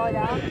she fell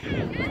down. And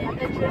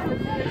then she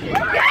was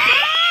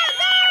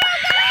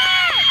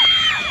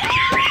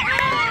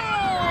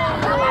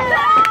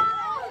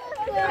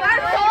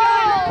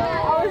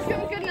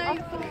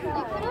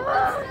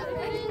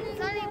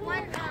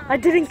I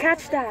didn't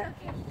catch that.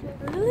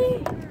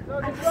 Really?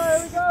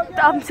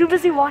 I'm too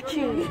busy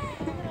watching.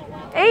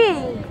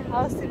 Hey!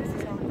 I was too busy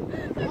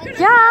talking.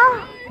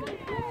 Yeah!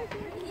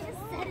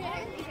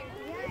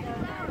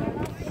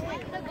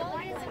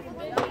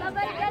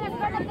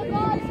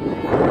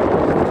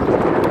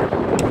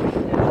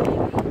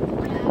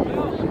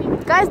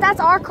 Guys, that's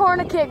our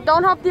corner kick.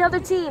 Don't help the other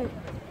team.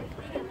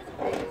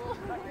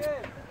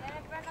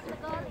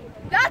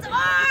 That's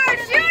ours!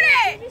 Shoot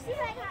it!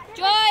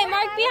 Joy,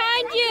 mark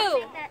behind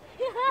you.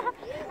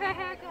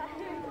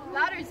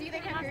 Louder, see, they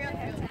can't hear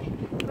us.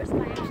 Where's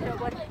my extra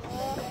one?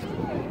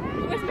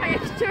 Where's my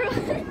extra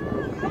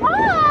one? Come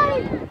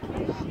on!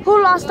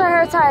 Who lost their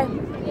hair tie?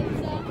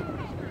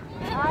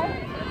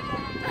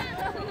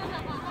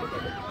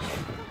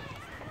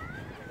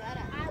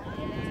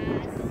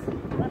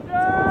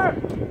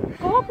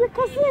 Go help your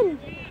cousin.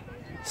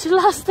 She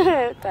lost her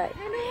hair tie.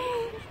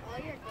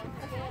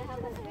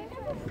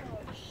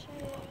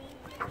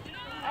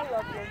 I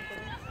love London.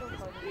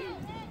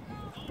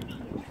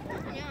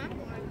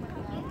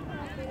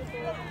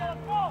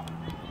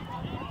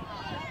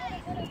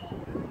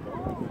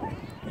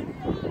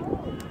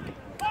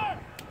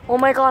 Oh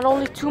my god,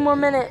 only 2 more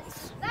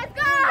minutes. Let's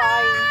go!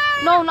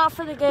 No, not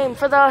for the game,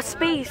 for the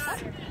space.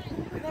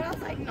 Then I was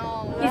like,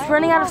 no. He's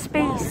running out of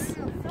space.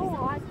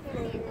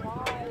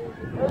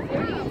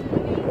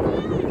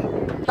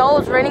 No,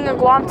 it's raining in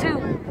Guam too.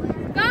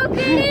 Go,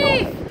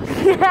 Kitty!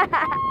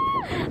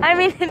 I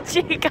mean in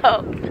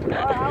Chico.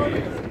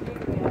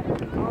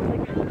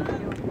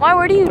 Why,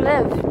 where do you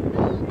live?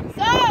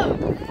 So!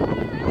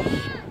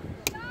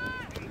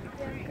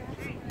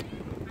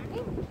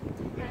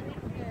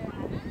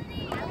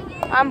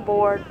 I'm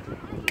bored.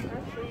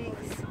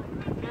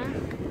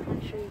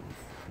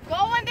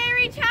 Go when they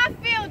reach half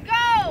field,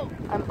 go!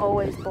 I'm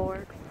always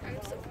bored.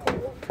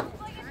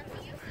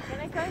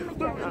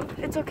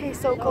 It's okay,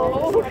 so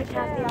cold. I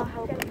can't, I'll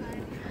help.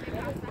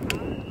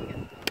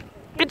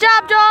 Good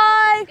job,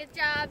 Joy! Good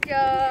job,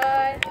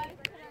 Joy.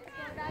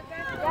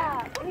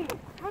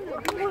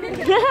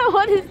 Yeah,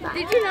 what is that?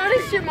 Did you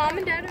notice your mom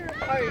and dad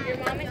or your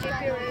mom and JP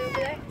are right over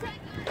there?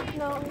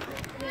 No.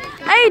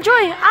 Hey,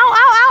 Joy! Ow,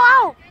 ow, ow,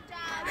 ow!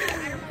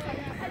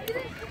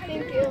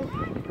 Thank you.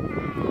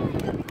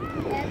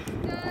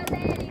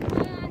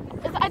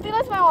 I think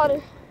that's my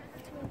water.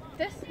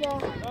 This? Yeah.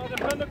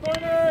 Defend the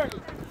corner!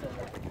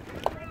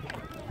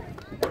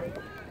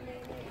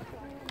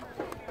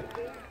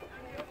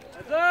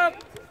 Heads up!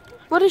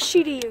 What is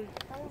she to you?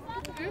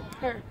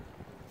 Her.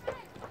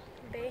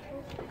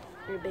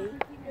 Your bae?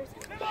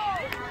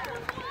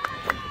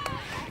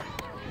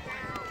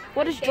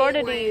 What is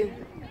Jordan to you?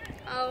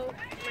 Oh,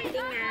 my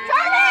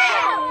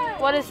dingman.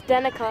 What is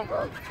Danica? My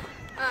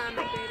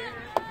grader.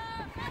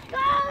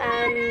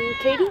 And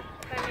Katie?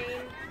 I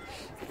mean,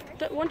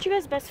 Weren't you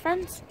guys best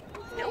friends?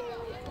 nope.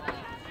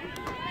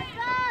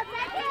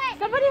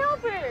 Somebody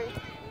help her.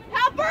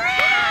 Help her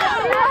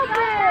out! Help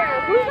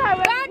her. Who's that?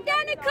 Go,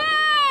 Danica!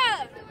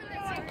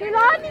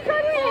 Kehlani,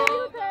 come here.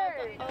 Help her.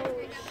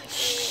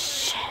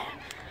 Shh.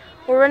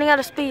 We're running out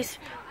of space.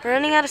 We're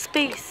running out of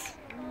space.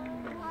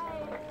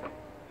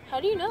 How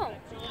do you know?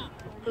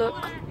 Look.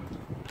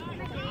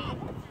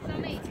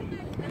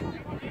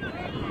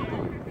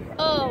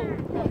 Oh.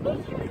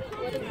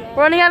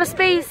 We're running out of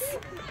space.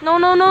 No,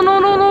 no, no, no,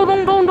 no, no,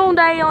 don't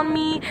die on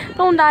me.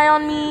 Don't die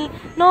on me.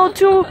 No,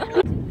 too.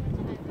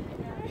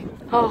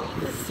 Oh.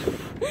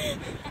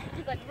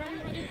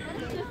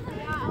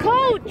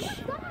 Coach,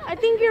 I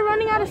think you're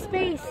running out of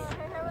space.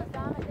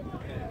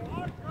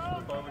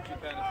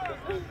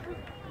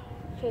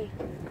 Okay.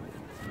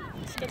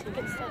 Let's get the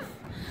good stuff.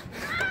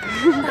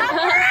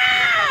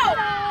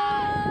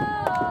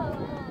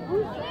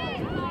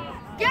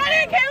 Get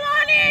it,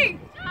 Kehlani!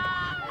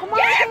 Come on,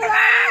 Get it from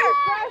her!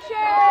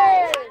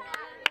 pressure.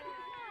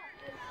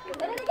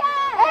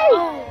 Hey!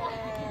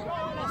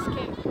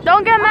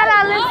 Don't get mad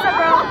at Lisa,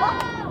 bro.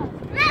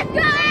 Let's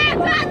go,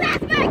 Amber!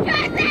 That's my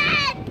cousin!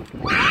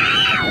 Wow!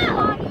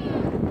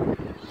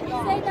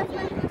 Say that's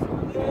my cousin.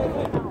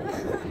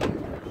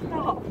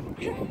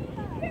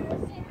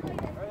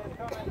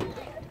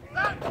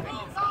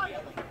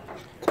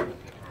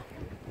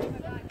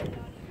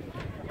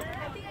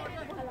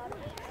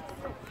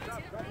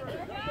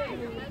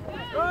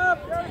 Drop!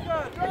 Jessica!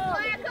 Drop!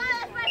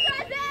 That's my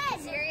cousin!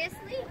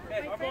 Seriously?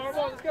 Hey, our ball,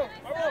 let's go!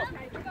 Our ball!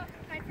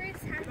 My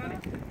first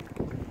hand.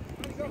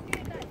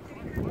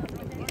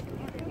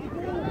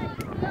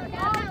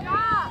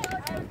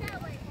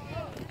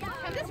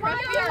 Can this run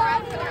be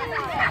around?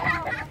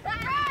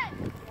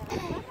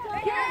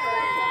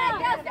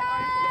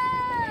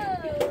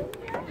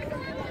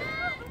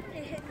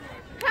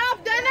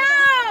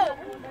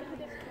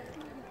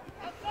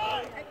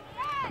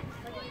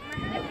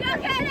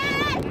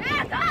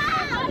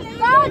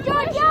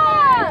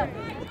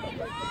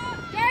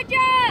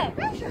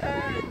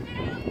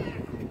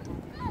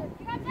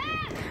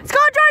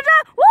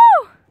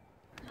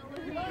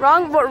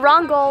 Wrong goal,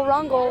 wrong goal,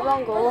 wrong goal.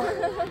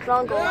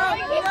 Wrong goal.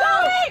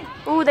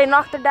 Ooh, they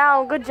knocked it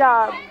down. Good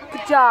job.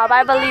 Good job.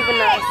 I believe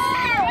in us.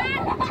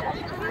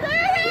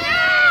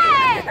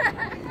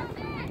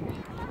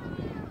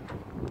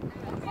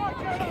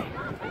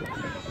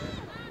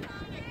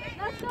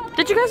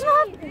 Did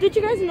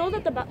you guys know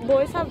that the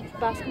boys have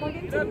basketball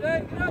games?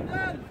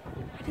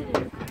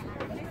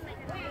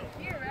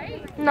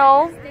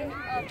 No.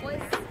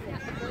 Boys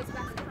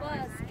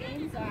basketball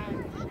games are.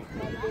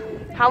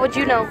 How would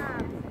you know?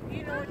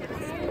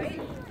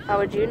 How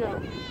would you know?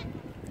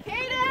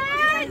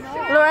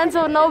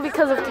 Lorenzo would know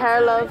because of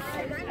Carla. Oh,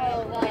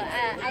 well,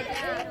 I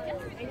just know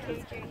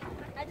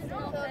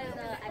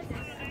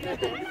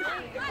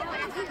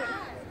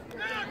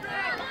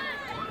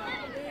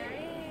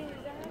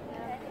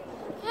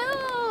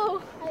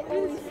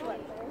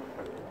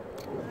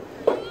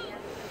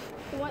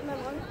You want my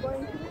mom's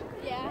going?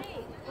 yeah.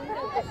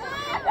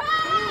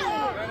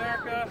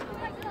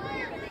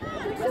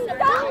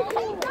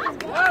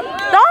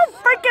 Don't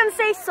freaking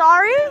say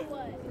sorry.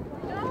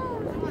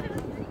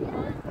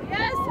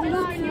 Yes.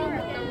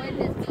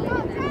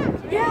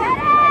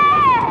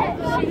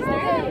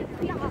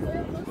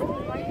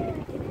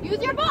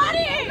 Use your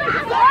body.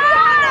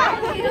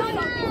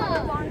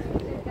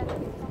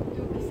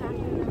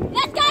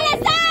 Let's go,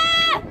 Lisa!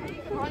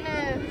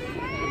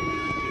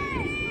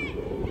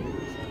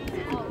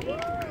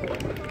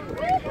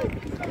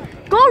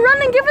 Go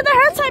run and give her the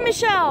hair tie,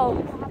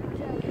 Michelle.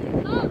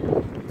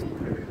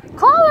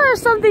 Call her or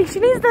something. She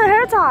needs the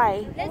hair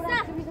tie.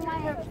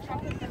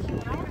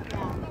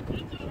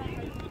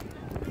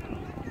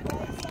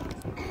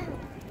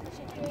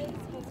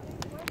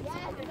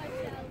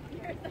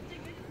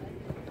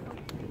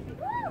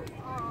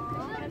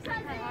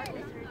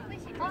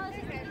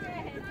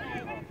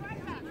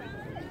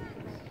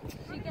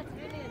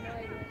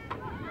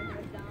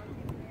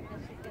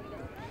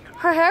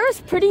 Her hair is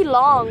pretty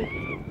long. Get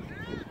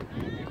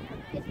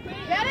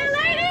it,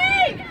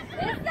 lady!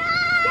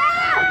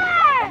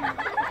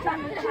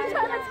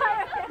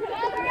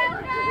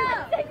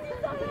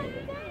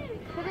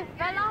 Because it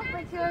fell off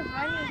when she was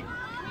running.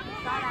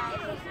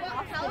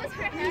 How was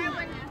her hair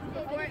when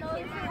before it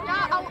came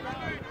out? It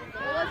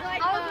was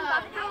like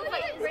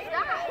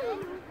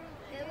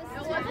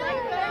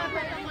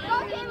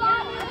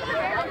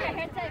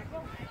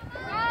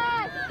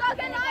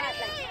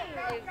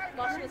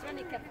while she was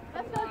running, kept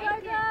and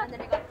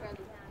then it got curly.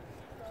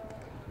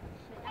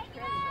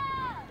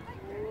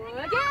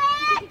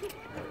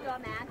 Go,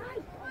 man.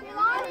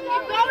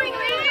 Keep going,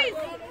 please.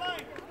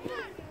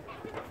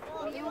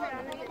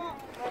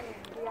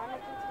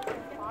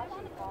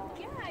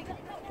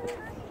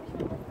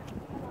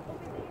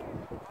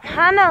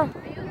 Hannah,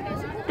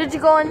 did you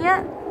go in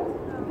yet?